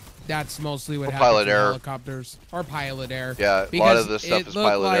 That's mostly what Or happens pilot with error. helicopters or pilot error. Yeah, a lot Because of this stuff it is looked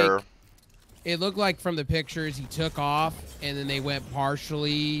pilot like- error. It looked like from the pictures he took off, and then they went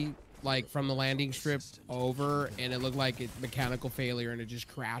partially like from the landing strip over, and it looked like it mechanical failure, and it just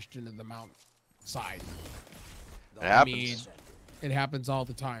crashed into the mountain side. It happens. mean, It happens all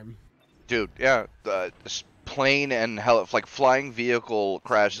the time. Dude, yeah, plane and like flying vehicle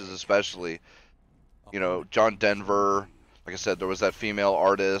crashes especially. You know, John Denver, like I said, there was that female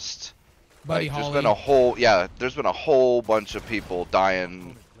artist. Buddy Like, Holly. there's been a whole bunch of people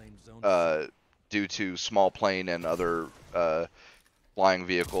dying due to small plane and other flying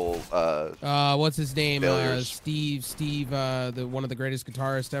vehicle. What's his name? Failures. Steve, the one of the greatest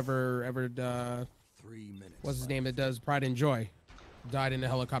guitarists ever. 3 minutes. What's his name that does Pride and Joy? Died in a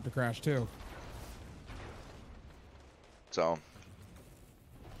helicopter crash too. So,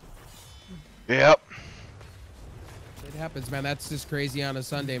 yep. It happens, man. That's just crazy on a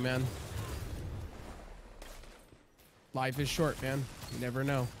Sunday, man. Life is short, man. You never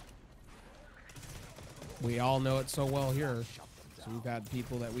know. We all know it so well here. So we've had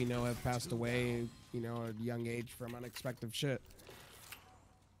people that we know have passed away, you know, at a young age from unexpected shit.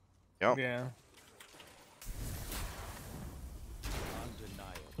 Yep. Yeah.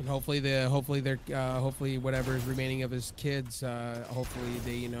 And hopefully whatever is remaining of his kids, hopefully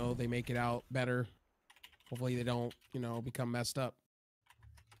they, you know, they make it out better. Hopefully they don't, you know, become messed up.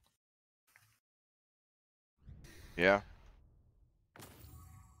 Yeah.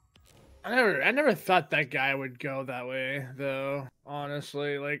 I never thought that guy would go that way, though.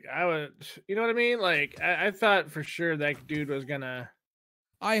 Honestly, like I would, you know what I mean? Like I thought for sure that dude was gonna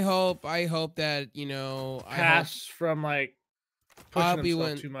I hope that, you know, pass from like I'll pushing be himself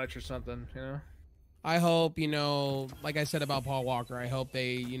when- too much or something. You know? I hope, you know, like I said about Paul Walker, I hope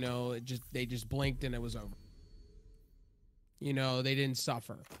they, you know, they just blinked and it was over. You know, they didn't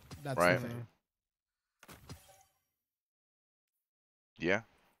suffer. That's Right. the thing. Yeah.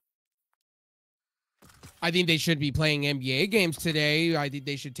 I think they should be playing NBA games today. I think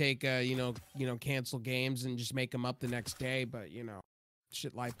they should take, cancel games and just make them up the next day. But, you know,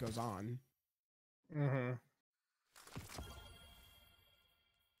 shit, life goes on. Mm-hmm.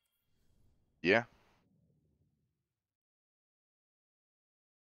 Yeah.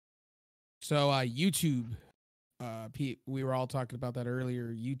 So, YouTube. Pete, we were all talking about that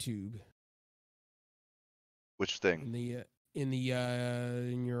earlier. YouTube. Which thing? In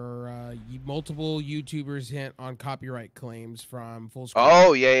your multiple YouTubers hint on copyright claims from Full Screen.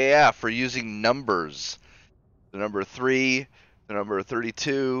 Oh, yeah, for using numbers. The number 3, the number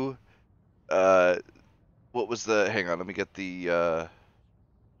 32. What was the? Hang on, let me get the.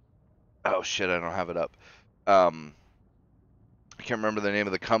 Oh shit, I don't have it up. I can't remember the name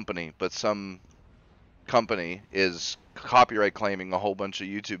of the company, but some company is copyright claiming a whole bunch of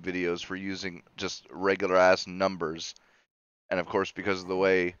YouTube videos for using just regular ass numbers. And of course, because of the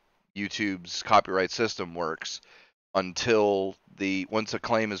way YouTube's copyright system works, once a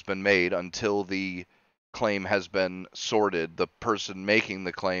claim has been made, until the claim has been sorted, the person making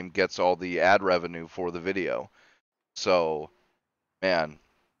the claim gets all the ad revenue for the video. So, man,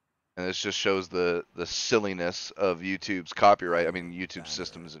 and this just shows the silliness of YouTube's copyright. I mean, YouTube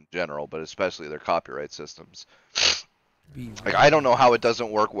systems in general, but especially their copyright systems. Like, I don't know how it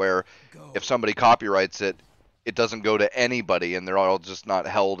doesn't work where if somebody copyrights it, it doesn't go to anybody and they're all just not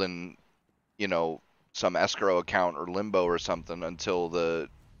held in, you know, some escrow account or limbo or something until the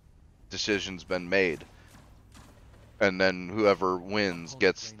decision's been made. And then whoever wins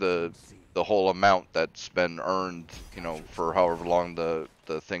gets the whole amount that's been earned, you know, for however long the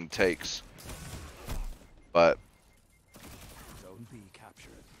thing takes. But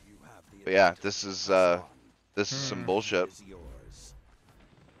yeah, this is some bullshit.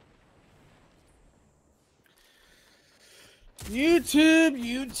 YouTube.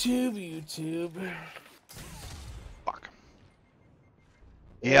 Fuck.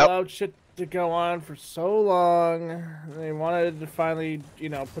 They Yep. allowed shit to go on for so long. They wanted to finally, you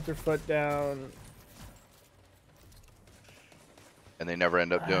know, put their foot down. And they never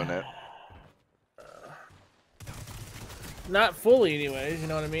end up doing it. Not fully, anyways. You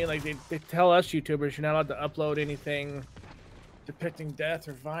know what I mean? Like they tell us YouTubers you're not allowed to upload anything depicting death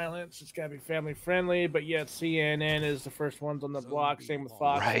or violence. It's gotta be family friendly. But yet CNN is the first ones on the block. Same with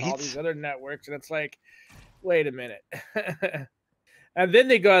Fox and all Right. these other networks. And it's like, wait a minute. And then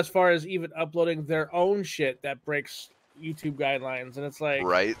they go as far as even uploading their own shit that breaks YouTube guidelines. And it's like,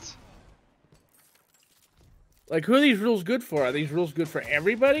 Right? Like, who are these rules good for? Are these rules good for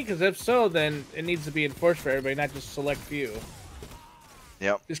everybody? Because if so, then it needs to be enforced for everybody, not just select few.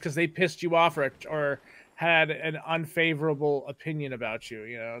 Yep. Just because they pissed you off or had an unfavorable opinion about you,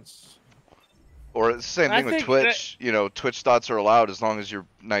 you know. It's Or it's the same thing with Twitch. You know, Twitch thoughts are allowed as long as you're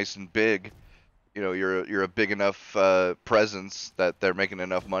nice and big. You know, you're a big enough presence that they're making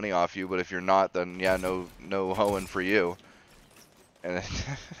enough money off you. But if you're not, then yeah, no hoeing for you. And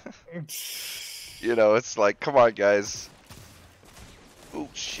you know, it's like, come on, guys. Oh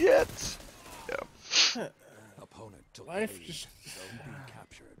shit. Yeah. Opponent took the Life lead. just. Zone B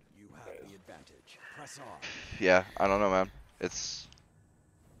captured. You have the advantage. Press on. Yeah, I don't know, man. It's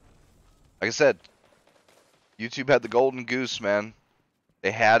like I said, YouTube had the golden goose, man.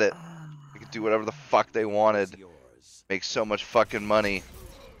 They had it. They could do whatever the fuck they wanted, It's yours. make so much fucking money,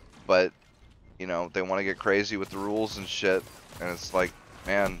 but you know, they want to get crazy with the rules and shit, and it's like,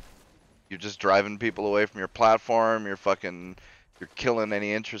 man, you're just driving people away from your platform. You're killing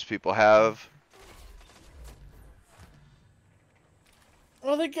any interest people have.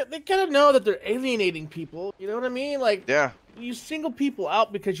 Well, they gotta know that they're alienating people. You know what I mean? Like, Yeah. you single people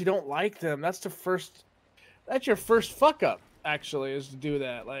out because you don't like them. That's your first fuck up. Actually, is to do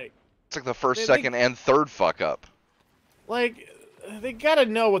that. Like, It's like the first, They- second, and third fuck up. like they gotta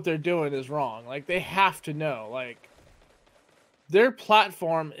know what they're doing is wrong. Like, they have to know. Like, their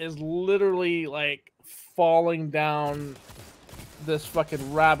platform is literally like falling down this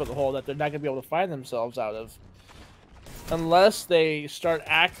fucking rabbit hole that they're not gonna be able to find themselves out of unless they start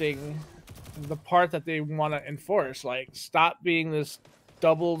acting the part that they want to enforce. Like, stop being this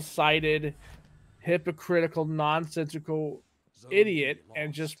double-sided, hypocritical, nonsensical Zone idiot B and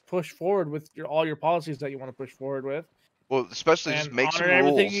lost. just push forward with all your policies that you want to push forward with, Well, especially just and make some honor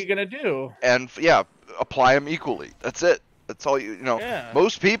everything rules you're gonna do. and yeah, apply them equally. That's it. That's all you know. Yeah.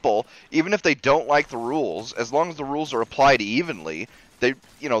 Most people, even if they don't like the rules, as long as the rules are applied evenly,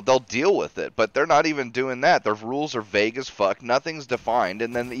 they'll deal with it. But they're not even doing that. Their rules are vague as fuck. Nothing's defined,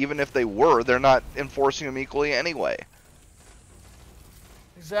 and then even if they were, they're not enforcing them equally anyway.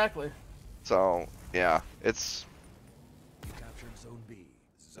 Exactly. So yeah, it's You captured Zone B.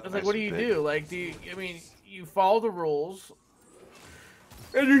 Zone It's like, what do you big. do? Like, I mean, you follow the rules,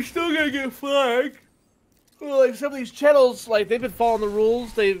 and you're still gonna get flagged. Well, like, some of these channels, like, they've been following the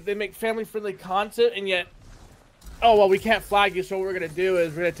rules. They make family-friendly content, and yet, oh well, we can't flag you. So what we're gonna do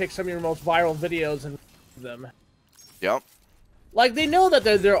is we're gonna take some of your most viral videos and them. yep. Like, they know that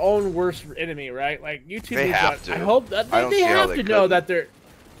they're their own worst enemy, right? Like, YouTube. They needs have I to. hope that I don't they see how have they to know couldn't. that they're.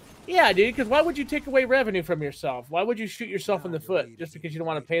 Yeah, dude. Because why would you take away revenue from yourself? Why would you shoot yourself in the foot just because you don't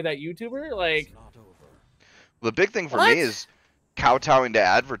want to pay that YouTuber? Like. It's not over. The big thing for What? me is kowtowing to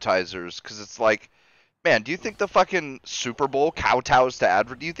advertisers, because it's like, man, do you think the fucking Super Bowl kowtows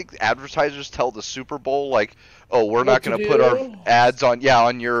to Do you think advertisers tell the Super Bowl, like, oh, we're not What to going to put our do? ads on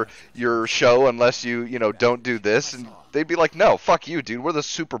your show unless you don't do this? And they'd be like, no, fuck you, dude. We're the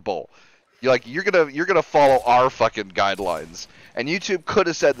Super Bowl. You're gonna follow our fucking guidelines. And YouTube could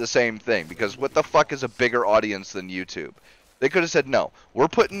have said the same thing, because what the fuck is a bigger audience than YouTube? They could have said, no, we're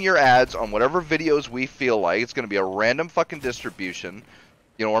putting your ads on whatever videos we feel like. It's going to be a random fucking distribution,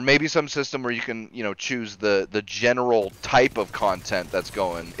 or maybe some system where you can, choose the general type of content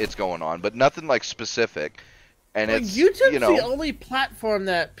it's going on, but nothing like specific. And Like, it's, YouTube's the only platform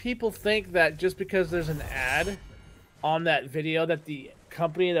that people think that just because there's an ad on that video, that the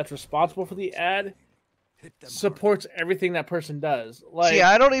company that's responsible for the ad Hit them supports everything that person does. Like, see,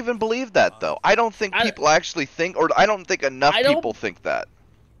 I don't even believe that, though. I don't think I- people actually think, or I don't think enough I don't- people think that.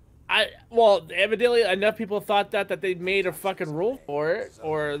 well, evidently enough people thought that they made a fucking rule for it,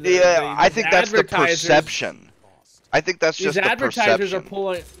 or I think that's the advertisers- perception. I think that's These just the advertisers are perception.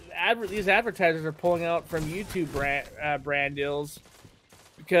 pulling. These advertisers are pulling out from YouTube brand deals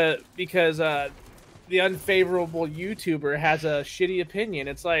because the unfavorable YouTuber has a shitty opinion.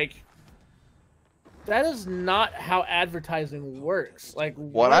 It's like, that is not how advertising works. Like, Well,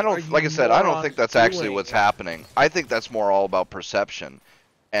 and what I are don't, you like I said, I don't morons think that's actually doing? what's happening. I think that's more all about perception,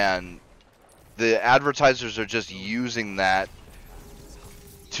 and the advertisers are just using that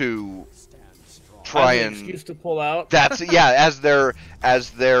to Stand strong. try As an and excuse to pull out. that's as their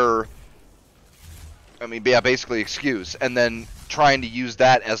I mean, yeah, basically excuse, and then trying to use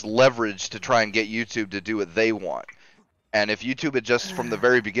that as leverage to try and get YouTube to do what they want. And if YouTube had just from the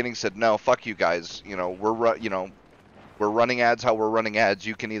very beginning said, no, fuck you guys, we're running ads how we're running ads.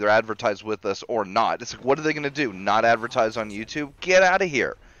 You can either advertise with us or not. It's like, what are they going to do? Not advertise on YouTube? Get out of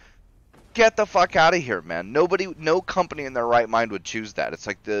here. Get the fuck out of here, man. No company in their right mind would choose that. It's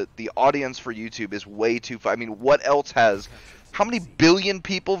like the audience for YouTube is way too I mean, what else has, how many billion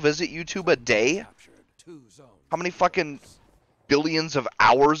people visit YouTube a day? Captured 2 zones. how many fucking billions of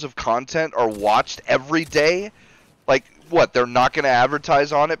hours of content are watched every day? Like, what, they're not going to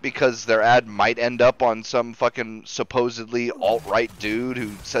advertise on it because their ad might end up on some fucking supposedly alt-right dude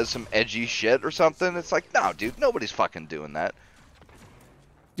who says some edgy shit or something? It's like, no, dude, nobody's fucking doing that.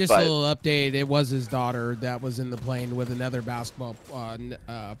 Just a little update. It was his daughter that was in the plane with another basketball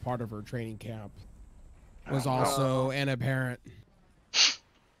part of her training camp. Was also an apparent.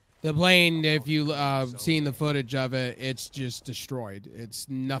 The plane, if you seen the footage of it, it's just destroyed. It's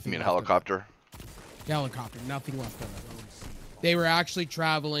nothing. You mean left helicopter? Helicopter, nothing left of it. They were actually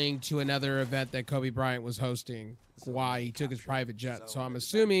traveling to another event that Kobe Bryant was hosting. Why he took his private jet. So I'm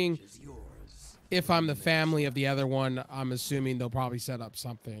assuming, if I'm the family of the other one, I'm assuming they'll probably set up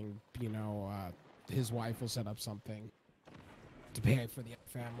something. You know, his wife will set up something to pay for the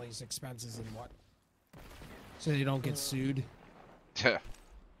family's expenses and what, so they don't get sued. Yeah.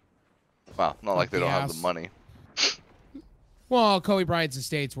 Well, not like they don't have the gas. money. Well, Kobe Bryant's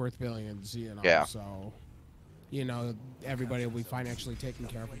estate's worth billions, you know. Yeah. So, you know, everybody will be financially taken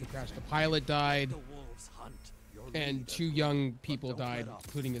care of with the crash. The pilot died, and 2 young people died,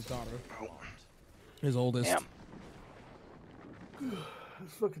 including his daughter, his oldest. Damn.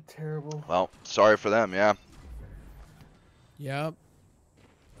 It's fucking terrible. Well, sorry for them, yeah. Yep.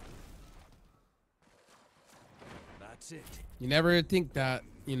 That's it. You never think that,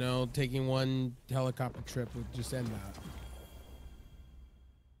 you know, taking one helicopter trip would just end that.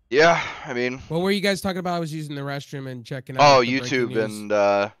 Yeah, I mean... What were you guys talking about? I was using the restroom and checking out. Oh, the breaking YouTube news. and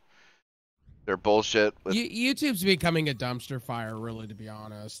their bullshit. With... YouTube's becoming a dumpster fire, really, to be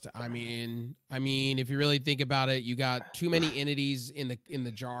honest. I mean, if you really think about it, you got too many entities in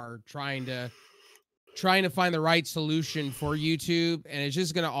the jar trying to find the right solution for YouTube, and it's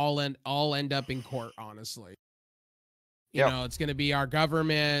just gonna all end up in court, honestly. You know, it's gonna be our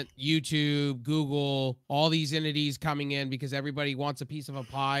government, YouTube, Google, all these entities coming in because everybody wants a piece of a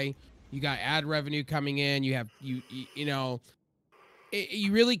pie. You got ad revenue coming in. You have you know.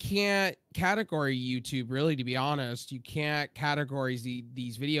 You really can't category YouTube, really, to be honest. You can't categorize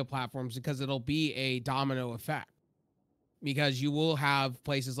these video platforms because it'll be a domino effect. Because you will have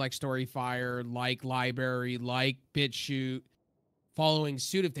places like Storyfire, like Library, like BitChute following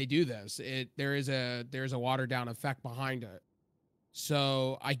suit if they do this. There's a watered down effect behind it.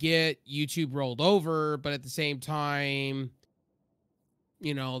 So I get YouTube rolled over, but at the same time,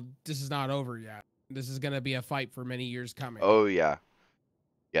 you know, this is not over yet. This is going to be a fight for many years coming. Oh, yeah.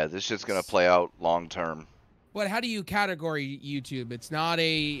 Yeah, this shit's gonna play out long term. But how do you category YouTube? It's not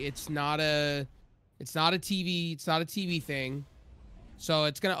a TV thing. So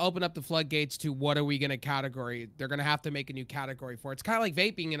it's gonna open up the floodgates to what are we gonna category? They're gonna have to make a new category for it. It's kind of like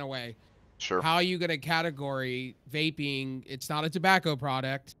vaping in a way. Sure. How are you gonna category vaping? It's not a tobacco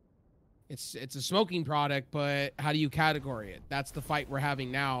product. It's a smoking product, but how do you category it? That's the fight we're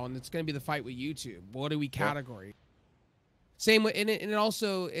having now, and it's gonna be the fight with YouTube. What do we category? Same with, and it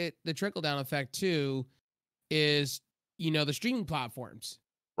also the trickle down effect too is, you know, the streaming platforms.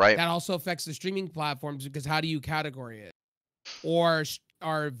 Right. That also affects the streaming platforms because how do you category it? Or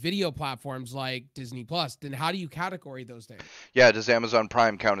our video platforms like Disney Plus, then how do you category those things? Yeah, does Amazon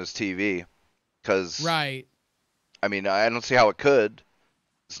Prime count as TV? Because right. I mean, I don't see how it could.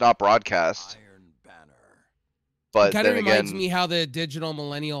 It's not broadcast. Iron Banner. But It kind of then reminds again, me how the Digital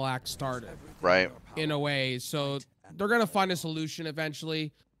Millennial Act started, right? in a way. So they're gonna find a solution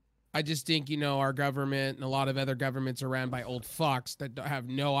eventually. I just think, you know, our government and a lot of other governments are ran by old fucks that have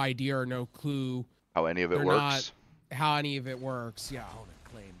no idea or no clue How any of it They're works. how any of it works. Yeah. Opponent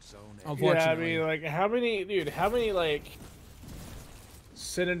claimed zone A. Yeah, I Unfortunately. mean, like, how many like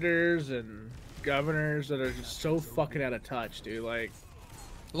senators and governors that are just so fucking out of touch, dude? Like,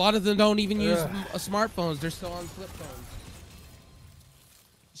 A lot of them don't even use Ugh. smartphones. They're still on flip phones.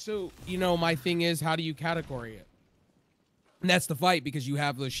 So, you know, my thing is, how do you category it? And that's the fight, because you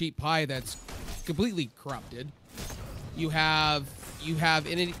have the sheep pie that's completely corrupted. You have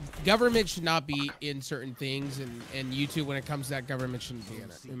government should not be in certain things, and YouTube, when it comes to that, government shouldn't be in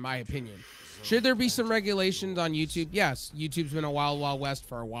it, in my opinion. Should there be some regulations on YouTube? Yes. YouTube's been a wild, wild west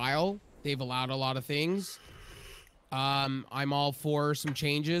for a while. They've allowed a lot of things. I'm all for some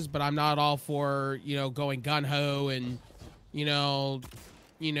changes, but I'm not all for, you know, going gun-ho and, you know,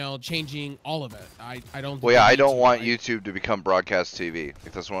 changing all of it. I don't think Well, yeah, we I need don't to, want right? YouTube to become broadcast TV.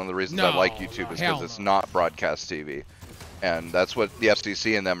 Like, that's one of the reasons I No, like YouTube, is hell because it's no. not broadcast TV, and that's what the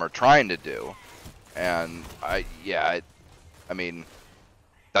FCC and them are trying to do. And I mean,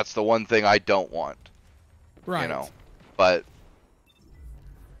 that's the one thing I don't want. Right. You know, but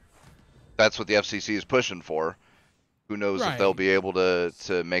that's what the FCC is pushing for. who knows if Right. they'll be able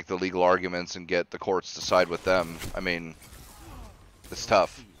to make the legal arguments and get the courts to side with them. I mean, it's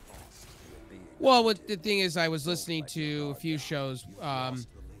tough. Well, what the thing is, I was listening to a few shows. I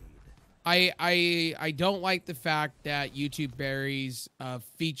don't like the fact that YouTube buries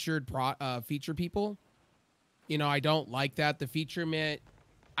featured people. You know, I don't like that. The feature meant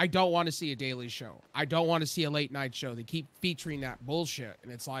I don't want to see a daily show. I don't want to see a late night show. They keep featuring that bullshit,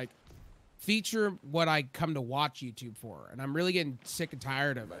 and it's like, feature what I come to watch YouTube for, and I'm really getting sick and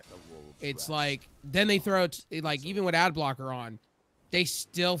tired of it. It's like, then they throw it, like, even with ad blocker on, they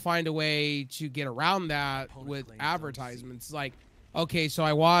still find a way to get around that with advertisements. Like, okay, so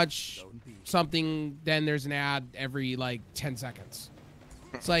I watch something, then there's an ad every like 10 seconds.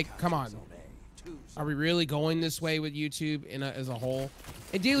 It's like, come on. Are we really going this way with YouTube as a whole?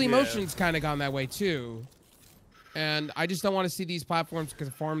 And Daily Motion's kind of gone that way too. And I just don't want to see these platforms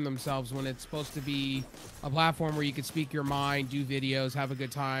conform themselves when it's supposed to be a platform where you can speak your mind, do videos, have a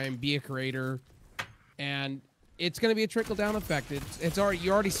good time, be a creator. And it's going to be a trickle-down effect.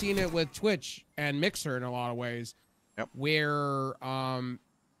 You're already seeing it with Twitch and Mixer in a lot of ways. Yep. Where,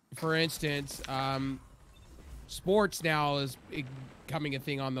 for instance, sports now is becoming a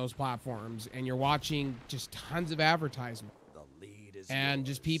thing on those platforms, and you're watching just tons of advertisement. And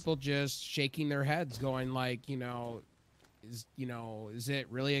just people just shaking their heads, going like, is it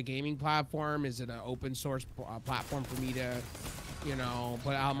really a gaming platform? Is it an open source platform for me to,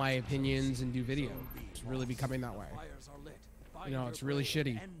 put out my opinions and do video? It's really becoming that way. It's really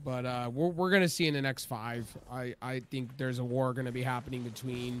shitty. But we're gonna see in the next 5. I think there's a war gonna be happening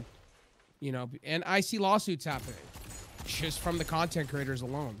between, and I see lawsuits happening, just from the content creators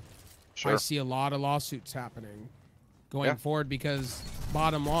alone. Sure. I see a lot of lawsuits happening going forward, because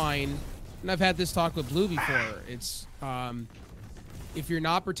bottom line, and I've had this talk with Blue before, it's if you're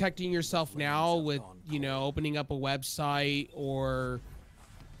not protecting yourself now with opening up a website or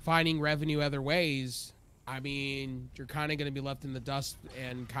finding revenue other ways, I mean, you're kind of going to be left in the dust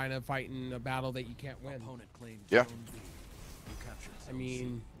and kind of fighting a battle that you can't win. Yeah. I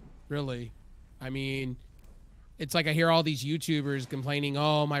mean, really. I mean, it's like I hear all these YouTubers complaining,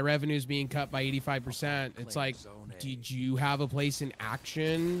 oh, my revenue is being cut by 85%. It's like, did you have a place in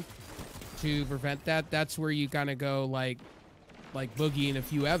action to prevent that? That's where you kind of go like Boogie and a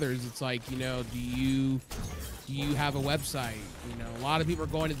few others. It's like, do you have a website? A lot of people are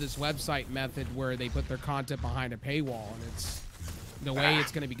going to this website method where they put their content behind a paywall, and it's the way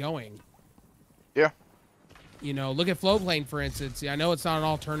it's going to be going. Yeah. Look at Flowplane, for instance. I know it's not an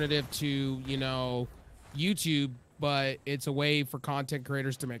alternative to, YouTube, but it's a way for content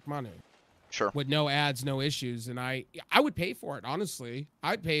creators to make money. Sure. With no ads, no issues. And I would pay for it, honestly.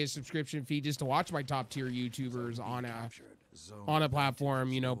 I'd pay a subscription fee just to watch my top tier YouTubers on a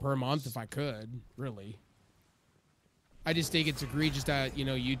platform, per month if I could, really. I just think it's egregious that,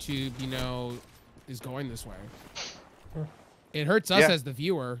 YouTube, is going this way. It hurts us as the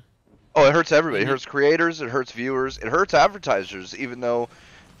viewer. Oh, it hurts everybody. It hurts creators, it hurts viewers, it hurts advertisers, even though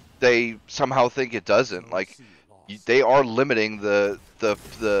they somehow think it doesn't. Like, they are limiting the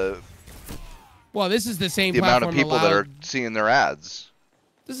well, this is the same amount of platform people that are seeing their ads.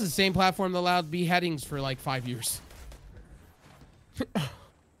 This is the same platform that allowed beheadings for like 5 years.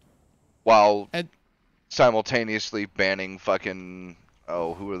 While simultaneously banning fucking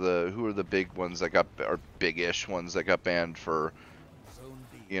who are the big ones that are big-ish ones that got banned for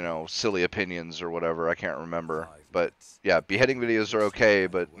silly opinions or whatever. I can't remember. But yeah, beheading videos are okay,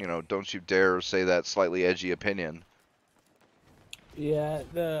 but don't you dare say that slightly edgy opinion. Yeah,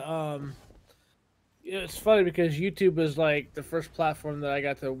 it's funny because YouTube was like the first platform that I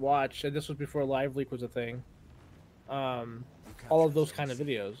got to watch, and this was before Live Leak was a thing. All of those kind of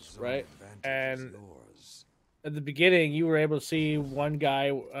videos, right? And at the beginning, you were able to see one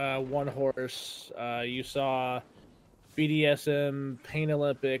guy, one horse. You saw BDSM Pain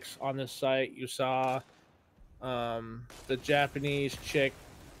Olympics on this site. You saw the Japanese chick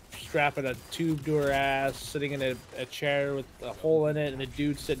strapping a tube to her ass, sitting in a chair with a hole in it, and a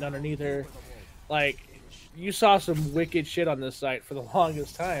dude sitting underneath her. Like, you saw some wicked shit on this site for the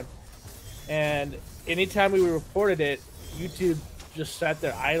longest time. And anytime we reported it, YouTube just sat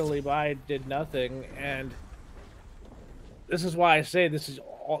there idly by, did nothing. And this is why I say this is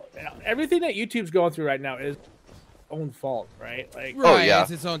everything that YouTube's going through right now is own fault, right? Like, right, yeah,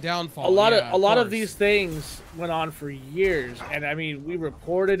 it's its own downfall. A lot of these things went on for years, and I mean, we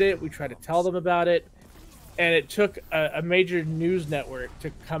reported it, we tried to tell them about it, and it took a major news network to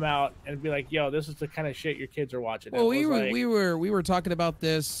come out and be like, "Yo, this is the kind of shit your kids are watching." Well, we were talking about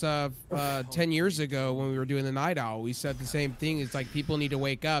this 10 years ago when we were doing the Night Owl. We said the same thing. It's like, people need to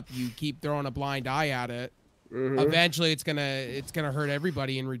wake up. You keep throwing a blind eye at it, eventually it's gonna hurt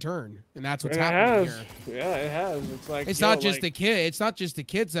everybody in return, and that's what's And it happening has. here. Yeah, it has. It's like It's yo, not just like, the kid. It's not just the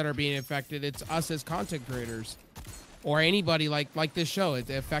kids that are being affected. It's us as content creators, or anybody like this show. It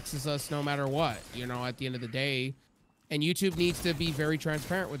affects us no matter what. You know, at the end of the day, and YouTube needs to be very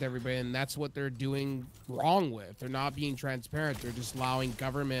transparent with everybody, and that's what they're doing wrong with. They're not being transparent. They're just allowing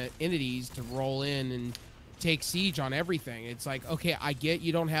government entities to roll in and take siege on everything. It's like, okay, I get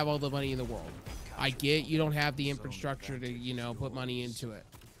you don't have all the money in the world. I get you don't have the infrastructure to, you know, put money into it.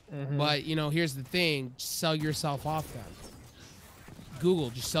 But, you know, here's the thing. Just sell yourself off then. Google,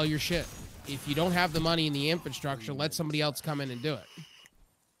 just sell your shit. If you don't have the money and the infrastructure, let somebody else come in and do it.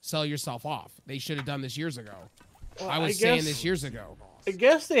 Sell yourself off. They should have done this years ago. well, I was saying this years ago. I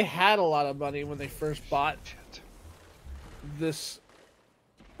guess they had a lot of money when they first bought this.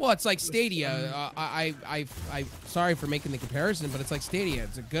 Well, it's like Stadia. I sorry for making the comparison, but it's like Stadia.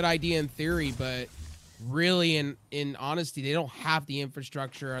 It's a good idea in theory, but really, in honesty, they don't have the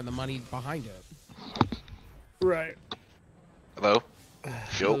infrastructure and the money behind it. Right. Hello.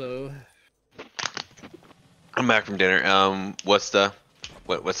 Hello. I'm back from dinner.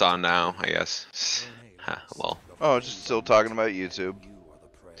 What's on now? I guess. Well. Oh, just still talking about YouTube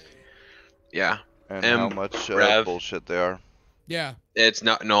Yeah. and how much Rev. bullshit they are. Yeah. It's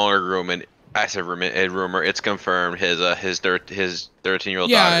not no longer rumor. I said rumor. It's confirmed. His 13-year-old daughter.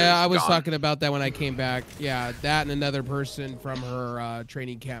 Yeah, I is was gone. talking about that when I came back. Yeah, that and another person from her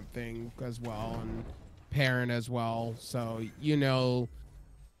training camp thing as well, and parent as well. So, you know,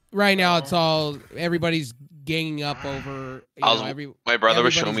 right now it's all everybody's ganging up over. My brother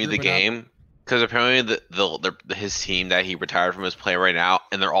was showing everybody's me the grouping up. game because apparently his team that he retired from is playing right now,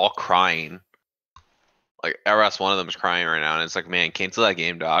 and they're all crying. Like RS, one of them is crying right now, and it's like, man, cancel that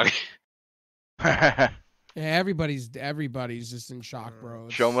game, dog. Yeah, everybody's just in shock, bro.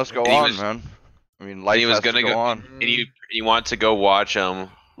 It's- Show must go And he on, was- man. I mean, life he was has to gonna go go- on. And he wanted to go watch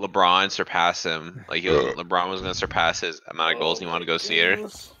LeBron surpass him. Like LeBron was gonna surpass his amount of goals, and he wanted to go see her.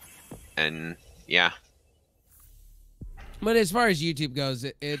 And yeah, But as far as YouTube goes,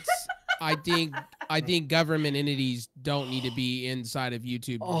 it's I think government entities don't need to be inside of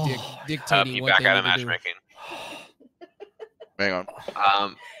YouTube dictating be what back they out of need to do. matchmaking. Hang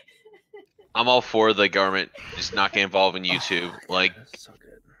on. I'm all for the government just not getting involved in YouTube. Like, So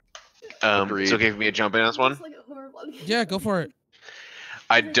good. Agreed. it's okay for me to jump in on this one. Yeah, go for it.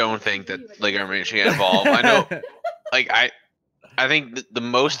 I don't think that the government should get involved. I know, like I think the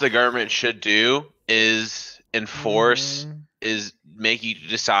most the government should do is enforce, is make you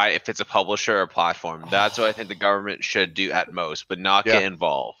decide if it's a publisher or a platform. That's what I think the government should do at most, but not get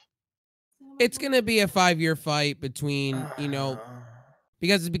involved. It's gonna be a 5-year fight between, you know,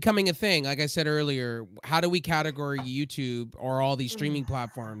 because it's becoming a thing. Like I said earlier, how do we categorize YouTube or all these streaming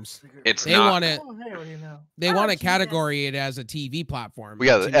platforms? It's They not. want to Oh, hey, what do you know? they want to categorize it as a TV platform. Well,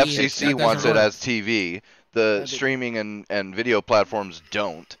 yeah, To the me, FCC that wants doesn't it work. as TV. The streaming and video platforms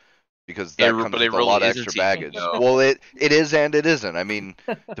don't, because that comes but it with a lot of really isn't extra TV, baggage. though. Well, it is and it isn't. I mean,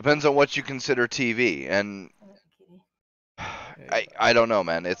 depends on what you consider TV, and I don't know,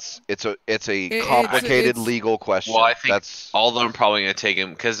 man. It's a complicated legal question. Well, I think That's all of them are probably gonna take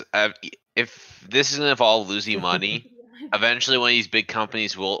him because if this isn't all losing money, eventually one of these big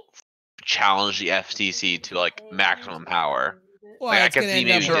companies will challenge the FTC to like maximum power. Well, Like, I it's could gonna see end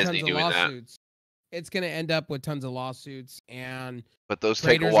maybe up with Disney tons of doing that. lawsuits. It's gonna end up with tons of lawsuits, and but those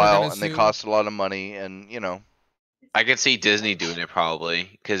take a Traders are while gonna and they sue. cost a lot of money, and you know. I could see Disney doing it probably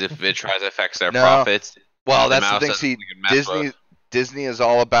because if it tries to affect their No. profits, Well, the that's the mouse thing. doesn't See, we can mess with. Disney is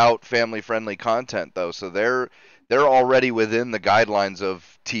all about family-friendly content, though, so they're already within the guidelines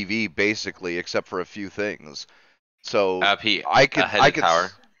of TV, basically, except for a few things. So Pete, I could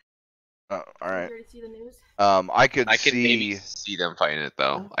power. all right. See the news? I could I could see maybe see them fighting it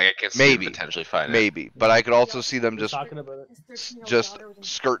though. Like I could see Maybe. them potentially fighting it. maybe, but I could also see them just talking about it. His 13-year-old just daughter was in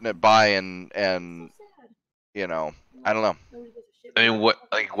skirting it by and so sad. you know, I don't know. Nobody gives a shit I mean, about what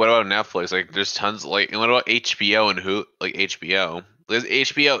it. what about Netflix? Like, there's tons. Like, and what about HBO and who? Like HBO. Because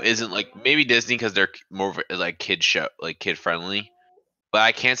HBO isn't like maybe Disney because they're more of a, like kid show, like kid friendly. But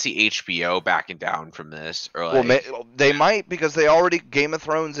I can't see HBO backing down from this or like. Well, they might, because they already Game of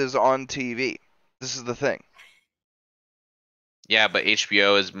Thrones is on TV. This is the thing. Yeah, but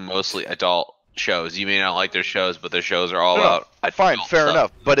HBO is mostly adult shows. You may not like their shows, but their shows are all No, about. Fine, adult fair stuff.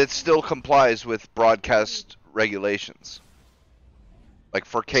 enough, but it still complies with broadcast regulations. Like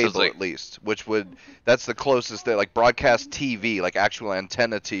for it's cable like- at least, that's the closest thing. Like broadcast TV, like actual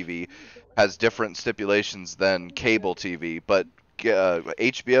antenna TV, has different stipulations than cable TV, but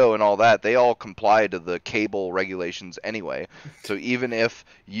HBO and all that, they all comply to the cable regulations anyway. So even if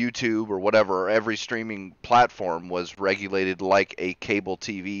YouTube or whatever, every streaming platform was regulated like a cable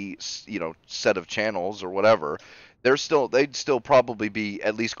TV, set of channels or whatever, they'd still probably be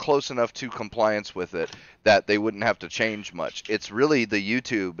at least close enough to compliance with it that they wouldn't have to change much. It's really the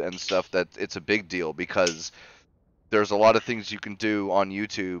YouTube and stuff that it's a big deal, because there's a lot of things you can do on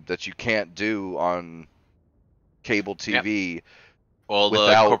YouTube that you can't do on cable TV. Well, the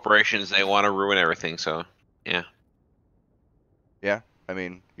without... corporations, they want to ruin everything, so yeah. Yeah, I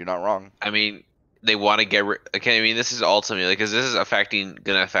mean, you're not wrong. I mean, they want to get okay. I mean, this is ultimately because this is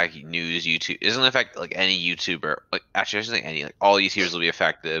gonna affect news, YouTube. It doesn't affect like any YouTuber. Like actually, I shouldn't say any. Like all YouTubers will be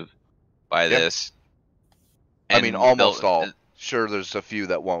affected by this. I mean, almost all. Sure, there's a few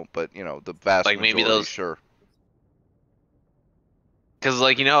that won't, but the vast majority, maybe those. Sure. Because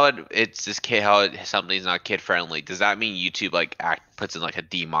it's this kid something's not kid friendly. Does that mean YouTube puts in like a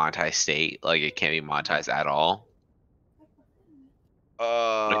demonetized state, like it can't be monetized at all?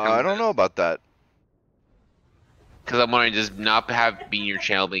 I don't know about that. Because I'm wondering, does not being your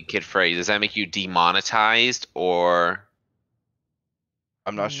channel being kid friendly, does that make you demonetized, or?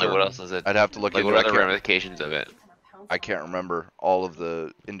 I'm not sure. What else is it? I'd have to look into it. What are the ramifications of it? I can't remember all of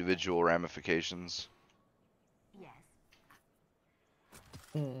the individual ramifications.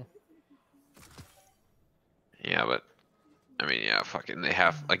 Yeah, but I mean, yeah, fucking they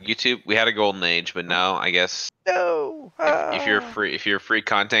have like YouTube. We had a golden age, but now I guess no. If you're a free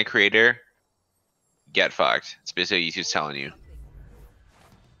content creator, get fucked. It's basically what YouTube's telling you.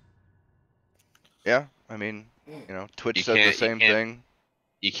 Yeah, I mean, Twitch said the same thing.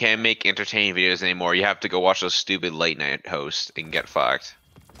 You can't make entertaining videos anymore. You have to go watch those stupid late night hosts and get fucked.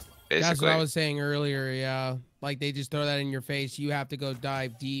 Basically. That's what I was saying earlier. Yeah, like they just throw that in your face. You have to go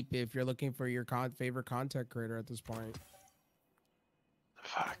dive deep if you're looking for your favorite content creator at this point.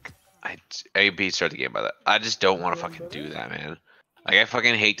 Fuck. I be start the game by that. I just don't want to fucking do that, man. Like I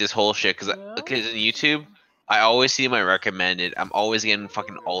fucking hate this whole shit because in YouTube, I always see my recommended. I'm always getting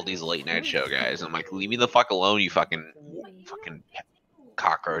fucking all these late night show guys. I'm like, leave me the fuck alone, you fucking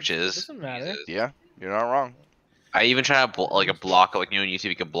cockroaches. Doesn't matter. Yeah, you're not wrong. I even try to block, like on YouTube,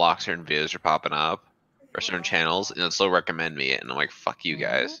 you can block certain videos that are popping up or certain channels, and it'll still recommend me it, and I'm like, fuck you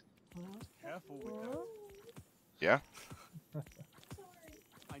guys. Careful with that. Yeah.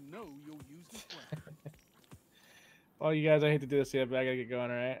 I know you'll use this weapon. Well, you guys, I hate to do this yet, but I gotta get going.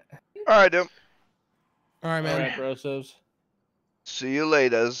 All right. All right, dude. All right, man. All right, brosos. See you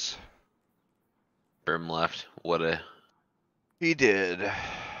laters. Brim left. What a. He did.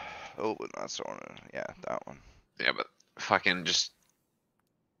 Oh, but not so. Yeah, that one. Yeah, but fucking just.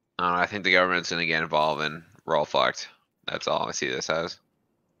 I don't know. I think the government's gonna get involved, and we're all fucked. That's all I see this as.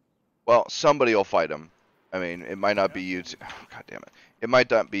 Well, somebody will fight him. I mean, it might not be YouTube. Oh, God damn it. It might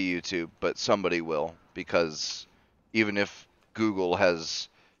not be YouTube, but somebody will, because even if Google has,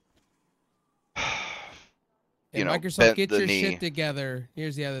 Microsoft, get your knee. shit together.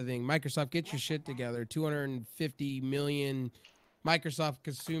 Here's the other thing. Microsoft, get your shit together. 250 million Microsoft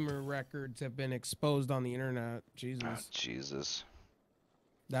consumer records have been exposed on the internet. Jesus. Oh, Jesus.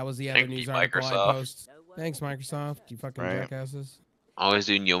 That was the other Thank news you, article Microsoft. I post. Thanks, Microsoft. You fucking Right. jackasses. Always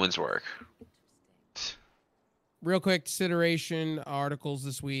doing yeoman's work. Real quick consideration articles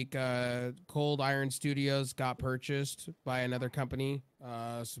this week. Cold Iron Studios got purchased by another company.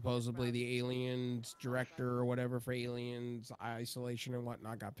 Supposedly the Aliens director or whatever for Aliens Isolation and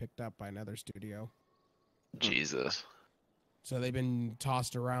whatnot got picked up by another studio. Jesus. So they've been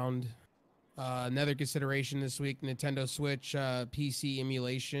tossed around. Another consideration this week, Nintendo Switch PC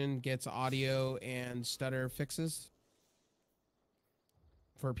emulation gets audio and stutter fixes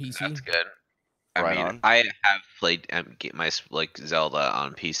for PC. That's good. I Right mean, on. I have played get my Zelda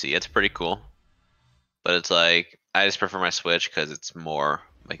on PC. It's pretty cool, but it's like I just prefer my Switch because it's more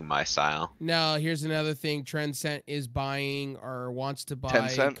like my style. Now, here's another thing. Tencent is buying or wants to buy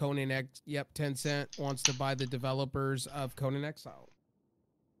Tencent? Conan X. Yep, Tencent wants to buy the developers of Conan Exile.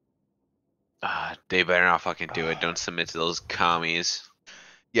 They better not fucking do it. Don't submit to those commies.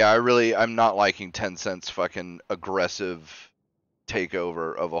 Yeah, I'm not liking Tencent's fucking aggressive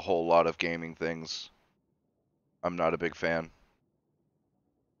takeover of a whole lot of gaming things. I'm not a big fan.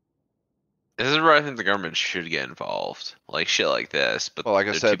 This is where I think the government should get involved, like shit like this. But Well, like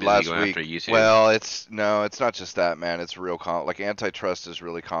I they're said too busy last going week, after YouTube. well, it's not just that, man. It's real like antitrust is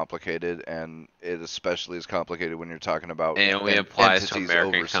really complicated, and it especially is complicated when you're talking about And it only applies to entities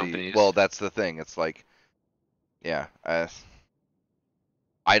American overseas. companies. Well, that's the thing. It's like, yeah, I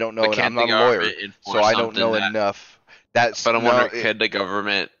don't know, But and I'm can't not the a lawyer, government so enforce I don't know something enough. That's But I'm no, wondering, could the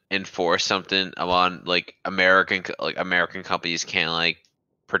government enforce something on like American companies can't like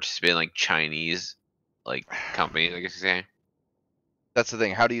participate in like Chinese like companies, I guess you say. That's the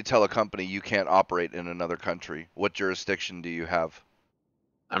thing. How do you tell a company you can't operate in another country? What jurisdiction do you have?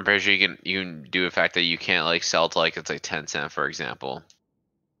 I'm pretty sure you can do the fact that you can't like sell to like it's like 10 cent, for example.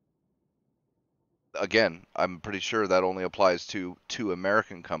 Again, I'm pretty sure that only applies to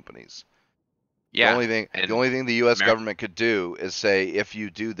American companies. Yeah. The only thing the U.S. Ameri- government could do is say, if you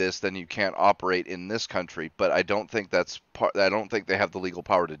do this, then you can't operate in this country. But I don't think I don't think they have the legal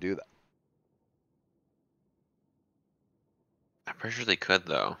power to do that. I'm pretty sure they could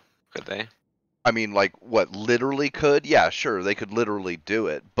though. Could they? I mean, like, what, literally could? Yeah, sure, they could literally do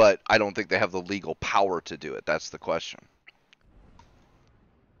it, but I don't think they have the legal power to do it. That's the question.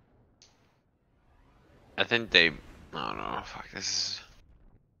 I think they. I don't know. Fuck. This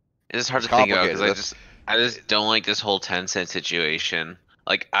is hard It's to think about complicated. because I just don't like this whole 10 cent situation.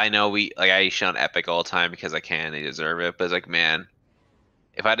 Like I know I shit on Epic all the time because I can. They deserve it. But it's like, man,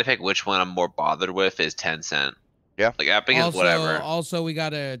 if I had to pick which one I'm more bothered with, is 10 cent. Yeah. Like Epic is whatever. Also, we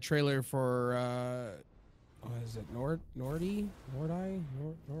got a trailer for what is it? Nordi?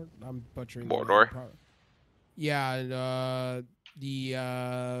 I'm butchering the name. Mordor? Yeah,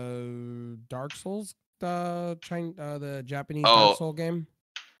 the Dark Souls, the Japanese Oh. Dark Soul game.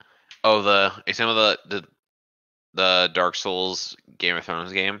 Oh, some of the Dark Souls Game of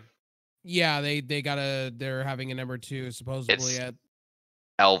Thrones game. Yeah, they're having a number 2 supposedly It's at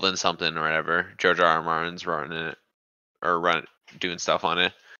Elven something or whatever. George R. R. Martin's running it or doing stuff on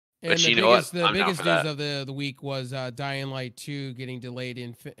it. And But the you know what? biggest, the I'm down biggest for news that. of the week was Dying Light 2 getting delayed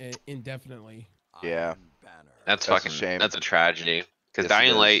indefinitely. Yeah. Iron Banner. That's That's a fucking. shame. That's a tragedy. Because Yes, it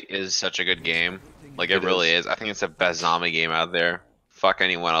Dying is. Light is such a good game. Like it It really is. is. I think it's the best zombie game out there. Fuck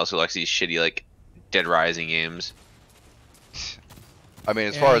anyone else who likes these shitty like Dead Rising games. I mean,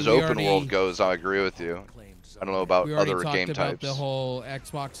 as far as And we open world already- goes, I agree with you. I don't know about We already other talked game about types. the whole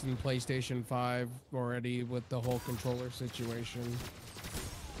Xbox and PlayStation 5 already with the whole controller situation.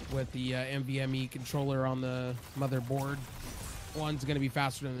 With the NVMe controller on the motherboard. One's going to be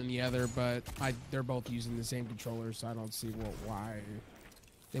faster than the other, but they're both using the same controller, so I don't see why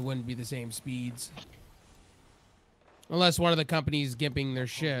they wouldn't be the same speeds. Unless one of the companies gimping their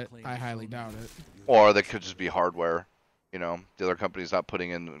shit, I highly doubt it. Or they could just be hardware. You know, the other company's not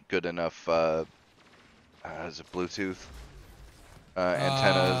putting in good enough, is it Bluetooth?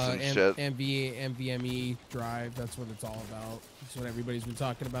 Antennas and shit. NVMe drive, that's what it's all about. That's what everybody's been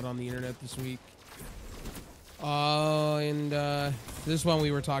talking about on the internet this week. And this one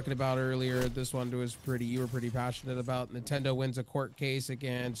we were talking about earlier. This one was you were pretty passionate about. Nintendo wins a court case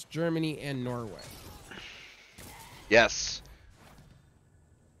against Germany and Norway. Yes.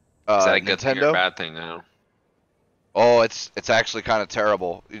 Is that a good thing or a Nintendo? bad thing now? Oh, it's actually kind of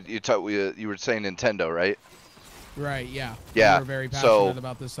terrible. You were saying Nintendo, right? Right, yeah. Yeah, We were very passionate so-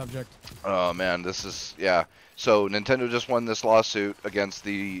 about this subject. Oh man, this is yeah. So Nintendo just won this lawsuit against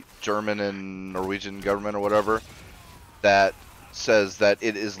the German and Norwegian government or whatever that says that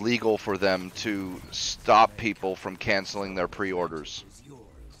it is legal for them to stop people from canceling their pre-orders. Is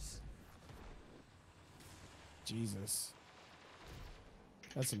yours. Jesus.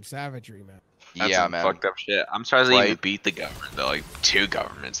 That's some savagery, man. That's Yeah, some man. fucked up shit. I'm surprised they even Right. beat the government though. Like 2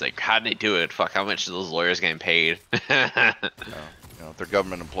 governments. Like how did they do it? Fuck, how much are those lawyers getting paid? You know, they're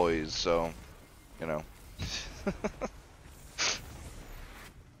government employees, so you know.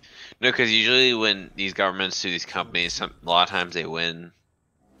 No, because usually when these governments sue these companies, a lot of times they win.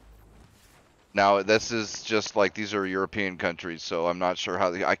 Now this is just like these are European countries, so I'm not sure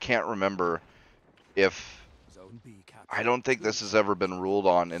how I can't remember if Zone B I don't think this has ever been ruled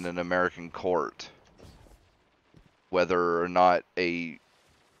on in an American court. Whether or not a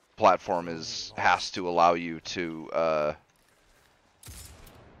platform has to allow you to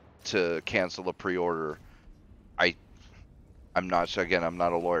cancel a pre-order. I'm not sure. Again, I'm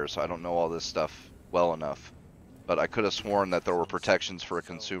not a lawyer, so I don't know all this stuff well enough. But I could have sworn that there were protections for a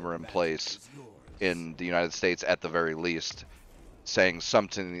consumer in place in the United States at the very least, saying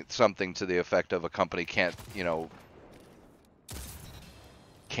something to the effect of a company can't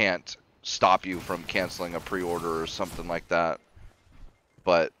stop you from canceling a pre-order or something like that.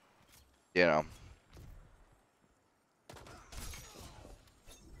 But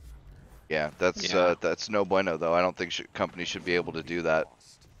yeah, that's no bueno though. I don't think companies should be able to do that.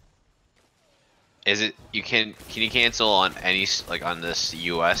 Is it can you cancel on any on this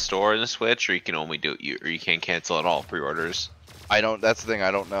U.S. store in the Switch, or you can only or you can't cancel at all pre-orders? That's the thing,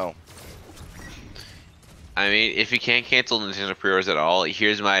 I don't know. I mean, if you can't cancel Nintendo pre-orders at all,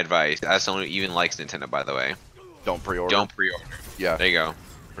 here's my advice. As someone who even likes Nintendo, by the way, Don't pre-order. don't pre-order. Yeah, There you go.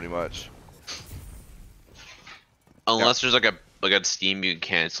 pretty much. Unless there's like a Steam you can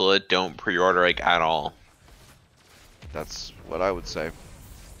cancel it, don't pre-order like at all. That's what I would say.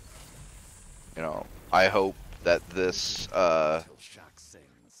 You know, I hope that this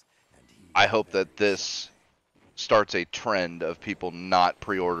starts a trend of people not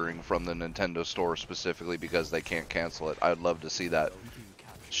pre-ordering from the Nintendo store specifically because they can't cancel it. I'd love to see that.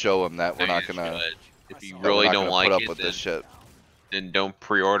 Show them that we're not gonna. If you really don't like put up it, with this shit. then don't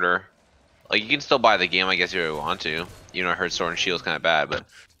pre-order. Like you can still buy the game, I guess, if you want to. You know, I heard Sword and Shield's kind of bad, but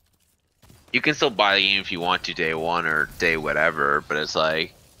you can still buy the game if you want to day one or day whatever. But it's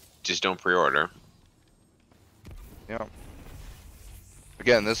like, just don't pre-order. Yeah.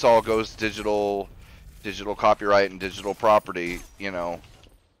 Again, this all goes digital copyright and digital property. You know.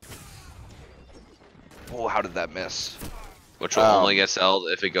 Oh, how did that miss? Which will only get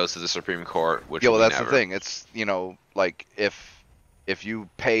sold if it goes to the Supreme Court. Which yeah, well, that's never. the thing. It's, you know, like if you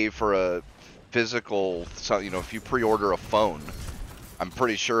pay for a physical, you know, if you pre-order a phone, I'm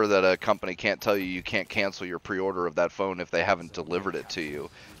pretty sure that a company can't tell you you can't cancel your pre-order of that phone if they haven't delivered it to you.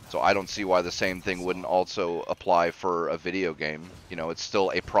 So I don't see why the same thing wouldn't also apply for a video game. You know, it's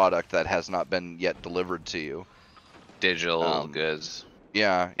still a product that has not been yet delivered to you. Digital goods.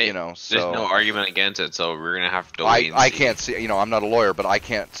 Yeah, you know, so there's no argument against it, so we're gonna have to wait and I see. can't see, you know, I'm not a lawyer, but I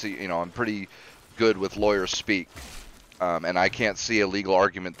can't see, you know, I'm pretty good with lawyers speak, and I can't see a legal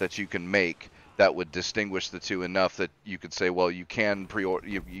argument that you can make that would distinguish the two enough that you could say, well, you can pre-order,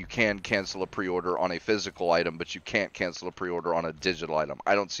 you can cancel a pre-order on a physical item, but you can't cancel a pre-order on a digital item.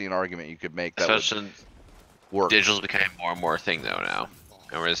 I don't see an argument you could make that Especially would work. Digital's becoming more and more a thing though now,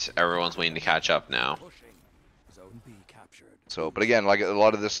 and everyone's waiting to catch up now. So, but again, like a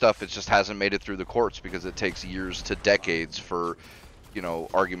lot of this stuff, it just hasn't made it through the courts because it takes years to decades for, you know,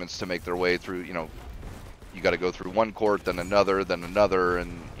 arguments to make their way through. You know, you got to go through one court, then another,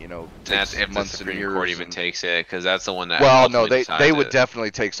 and you know, takes That's if months the and Supreme years. Court even takes it, because that's the one that. Well, no, ultimately they would decides it.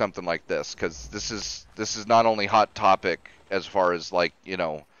 definitely take something like this because this is not only hot topic as far as like, you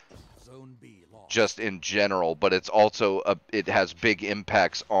know, just in general, but it's also it has big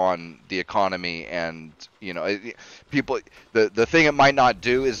impacts on the economy and, you know, people. The thing it might not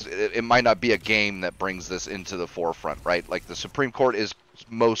do is it might not be a game that brings this into the forefront, right? Like the Supreme Court is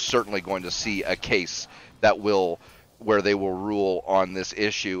most certainly going to see a case where they will rule on this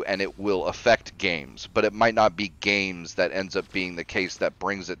issue and it will affect games, but it might not be games that ends up being the case that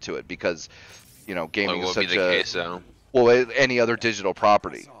brings it to it because, you know, gaming is such any other digital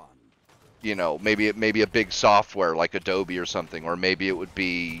property. You know, maybe a big software like Adobe or something, or maybe it would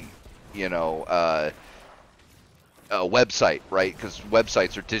be, you know, a website, right? Because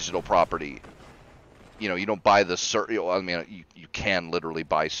websites are digital property. You know, you don't buy the I mean, you can literally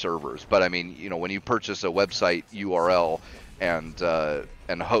buy servers, but I mean, you know, when you purchase a website URL and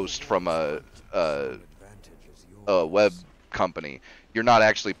host from a web company, you're not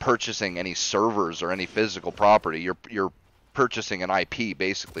actually purchasing any servers or any physical property. You're purchasing an IP,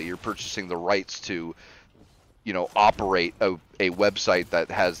 basically. You're purchasing the rights to, you know, operate a website that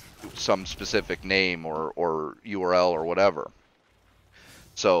has some specific name or URL or whatever.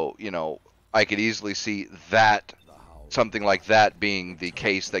 So, you know, I could easily see that, something like that being the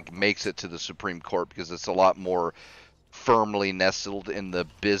case that makes it to the Supreme Court because it's a lot more firmly nestled in the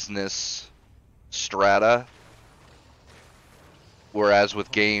business strata. Whereas with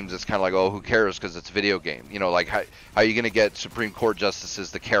games, it's kind of like, oh, who cares because it's a video game. You know, like how are you going to get Supreme Court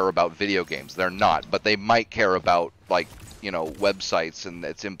justices to care about video games? They're not, but they might care about, like, you know, websites and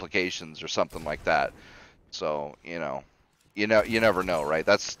its implications or something like that. So, you never know, right?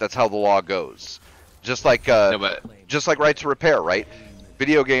 That's how the law goes. Just like just like right to repair, right?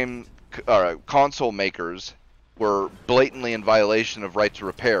 Video game console makers were blatantly in violation of right to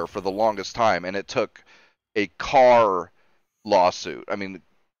repair for the longest time, and it took a car lawsuit. I mean,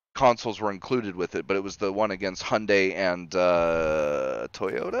 consoles were included with it, but it was the one against Hyundai and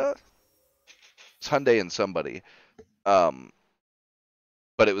Toyota. It's Hyundai and somebody.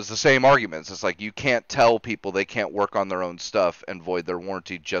 But it was the same arguments. It's like you can't tell people they can't work on their own stuff and void their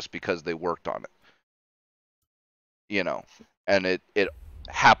warranty just because they worked on it. You know, and it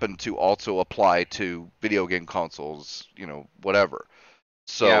happened to also apply to video game consoles. You know, whatever.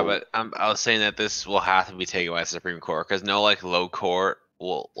 So, yeah, but I was saying that this will have to be taken by the Supreme Court because no, like, low court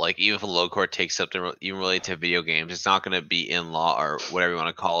will, like, even if a low court takes something even related to video games, it's not going to be in law or whatever you want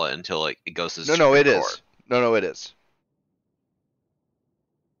to call it until, like, it goes to the Supreme Court. No, it is.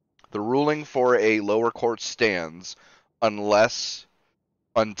 The ruling for a lower court stands until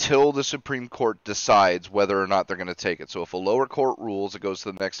the Supreme Court decides whether or not they're going to take it. So if a lower court rules, it goes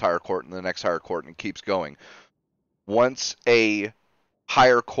to the next higher court and the next higher court and it keeps going. Once a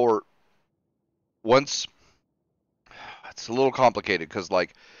higher court, once it's a little complicated because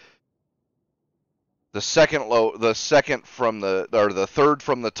like the second from the third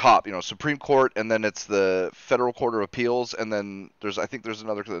from the top, Supreme Court, and then it's the Federal Court of Appeals, and then I think there's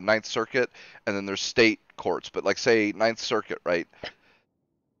another, the Ninth Circuit, and then there's state courts. But like say Ninth Circuit, right?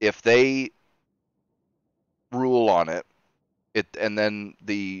 If they rule on it, and then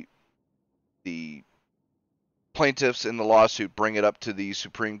the plaintiffs in the lawsuit bring it up to the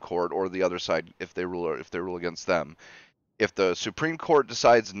Supreme Court or the other side if they rule against them. If the Supreme Court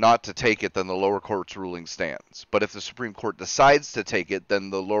decides not to take it, then the lower court's ruling stands. But if the Supreme Court decides to take it, then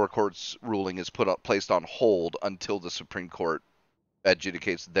the lower court's ruling is placed on hold until the Supreme Court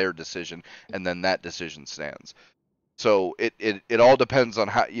adjudicates their decision, and then that decision stands. So it all depends on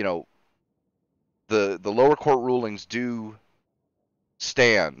how, the lower court rulings do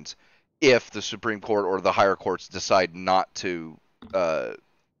stand if the Supreme Court or the higher courts decide not to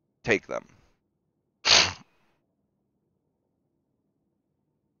take them.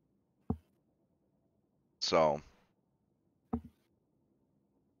 So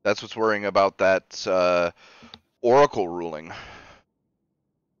that's what's worrying about that Oracle ruling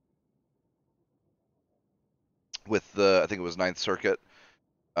with I think it was Ninth Circuit,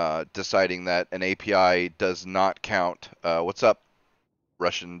 deciding that an API does not count. What's up,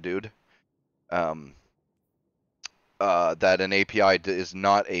 Russian dude? That an API is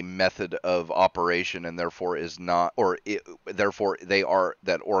not a method of operation, and therefore is not, therefore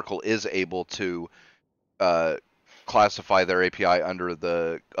that Oracle is able to classify their API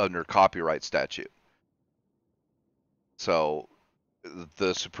under copyright statute. So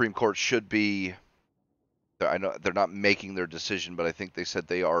the Supreme Court should be, I know they're not making their decision, but I think they said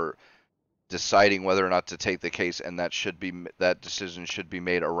they are deciding whether or not to take the case, and that decision should be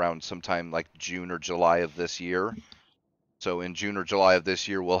made around sometime like June or July of this year. So in June or July of this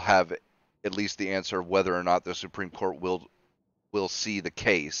year, we'll have at least the answer of whether or not the Supreme Court will see the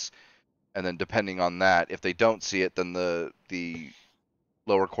case. And then depending on that, if they don't see it, then the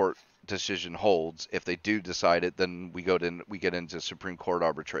lower court decision holds. If they do decide it, then we get into Supreme Court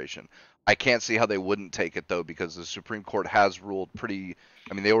arbitration. I can't see how they wouldn't take it though, because the Supreme Court has ruled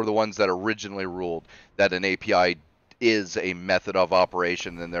they were the ones that originally ruled that an API is a method of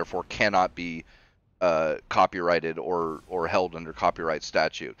operation and therefore cannot be copyrighted or held under copyright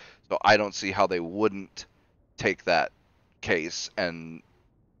statute. So I don't see how they wouldn't take that case and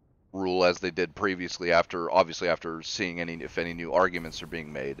rule as they did previously, after seeing if any new arguments are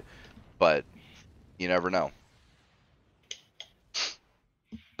being made. But you never know.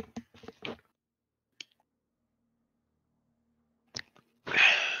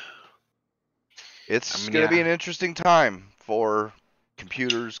 It's going to be an interesting time for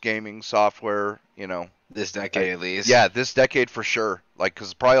computers, gaming, software, This decade, at least. Yeah, this decade for sure. Like,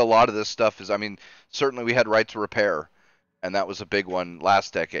 because probably a lot of this stuff is, certainly we had right to repair, and that was a big one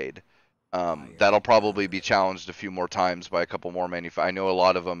last decade. That'll probably be challenged a few more times by a couple more manufacturers. I know a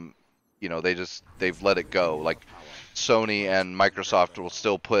lot of them, they've let it go. Like Sony and Microsoft will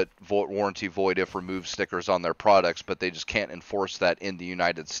still put warranty void if removed stickers on their products, but they just can't enforce that in the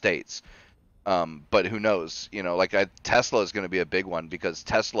United States. But who knows? Tesla is going to be a big one, because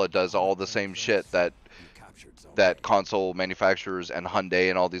Tesla does all the same shit that console manufacturers and Hyundai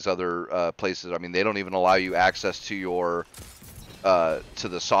and all these other places. They don't even allow you access to your to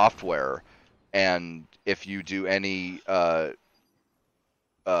the software, and if you do any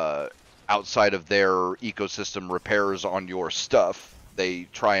outside of their ecosystem repairs on your stuff, they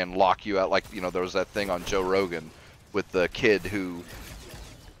try and lock you out. Like, there was that thing on Joe Rogan with the kid who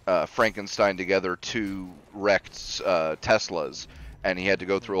Frankenstein together two wrecked Teslas, and he had to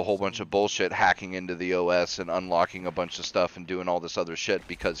go through a whole bunch of bullshit, hacking into the OS and unlocking a bunch of stuff and doing all this other shit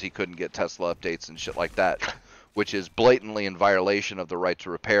because he couldn't get Tesla updates and shit like that, which is blatantly in violation of the right to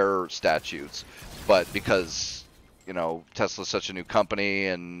repair statutes. But because Tesla's such a new company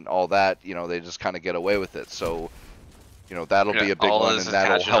and all that, they just kind of get away with it. So that'll be a big one, and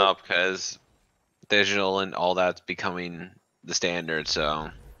that'll help, because digital and all that's becoming the standard.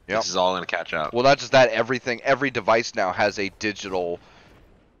 So this is all going to catch up. Well, not just that, every device now has a digital,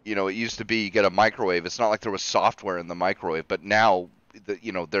 it used to be you get a microwave. It's not like there was software in the microwave, but now,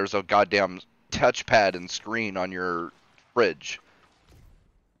 there's a goddamn touchpad and screen on your fridge.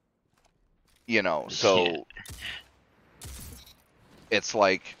 So it's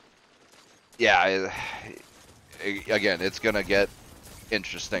like, again, it's going to get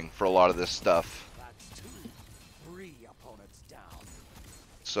interesting for a lot of this stuff.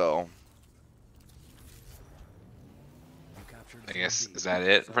 So I guess, is that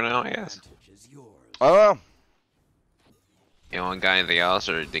it for now, I guess? I don't know. Anyone got anything else,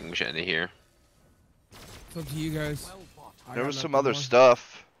 or do you think we should end it here? It's up to you guys. I There got was some nothing other more.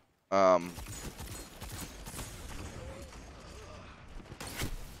 stuff.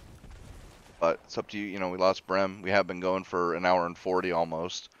 But it's up to you. You know, we lost Brem. We have been going for an hour and 40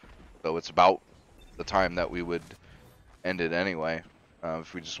 almost. So it's about the time that we would end it anyway.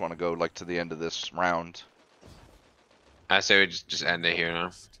 If we just want to go like to the end of this round. I say we just end it here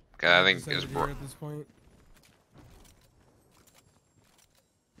now. Cause I think Just it's end it here at this point.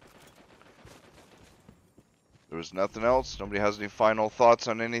 There was nothing else. Nobody has any final thoughts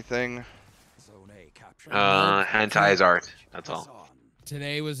on anything. Zone A captured. hentai is art. That's Press all. on.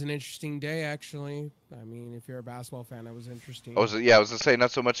 Today was an interesting day, actually. I mean, if you're a basketball fan, it was interesting. I was gonna say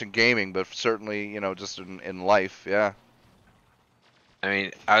not so much in gaming, but certainly, you know, just in life, yeah. I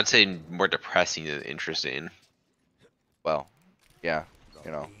mean, I would say more depressing than interesting. Well, yeah, The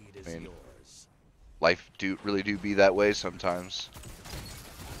you know, lead is I mean, yours. life really do be that way sometimes.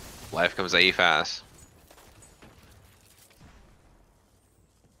 Life comes at you fast.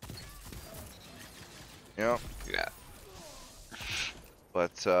 You know, Yeah.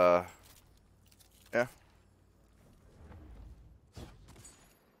 but yeah.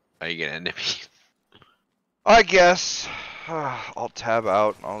 Are you gonna end it? I guess I'll tab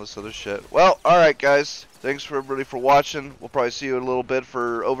out and all this other shit. Well, all right, guys. Thanks for everybody for watching. We'll probably see you in a little bit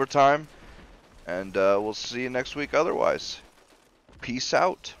for overtime, and we'll see you next week. Otherwise, peace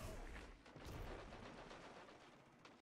out.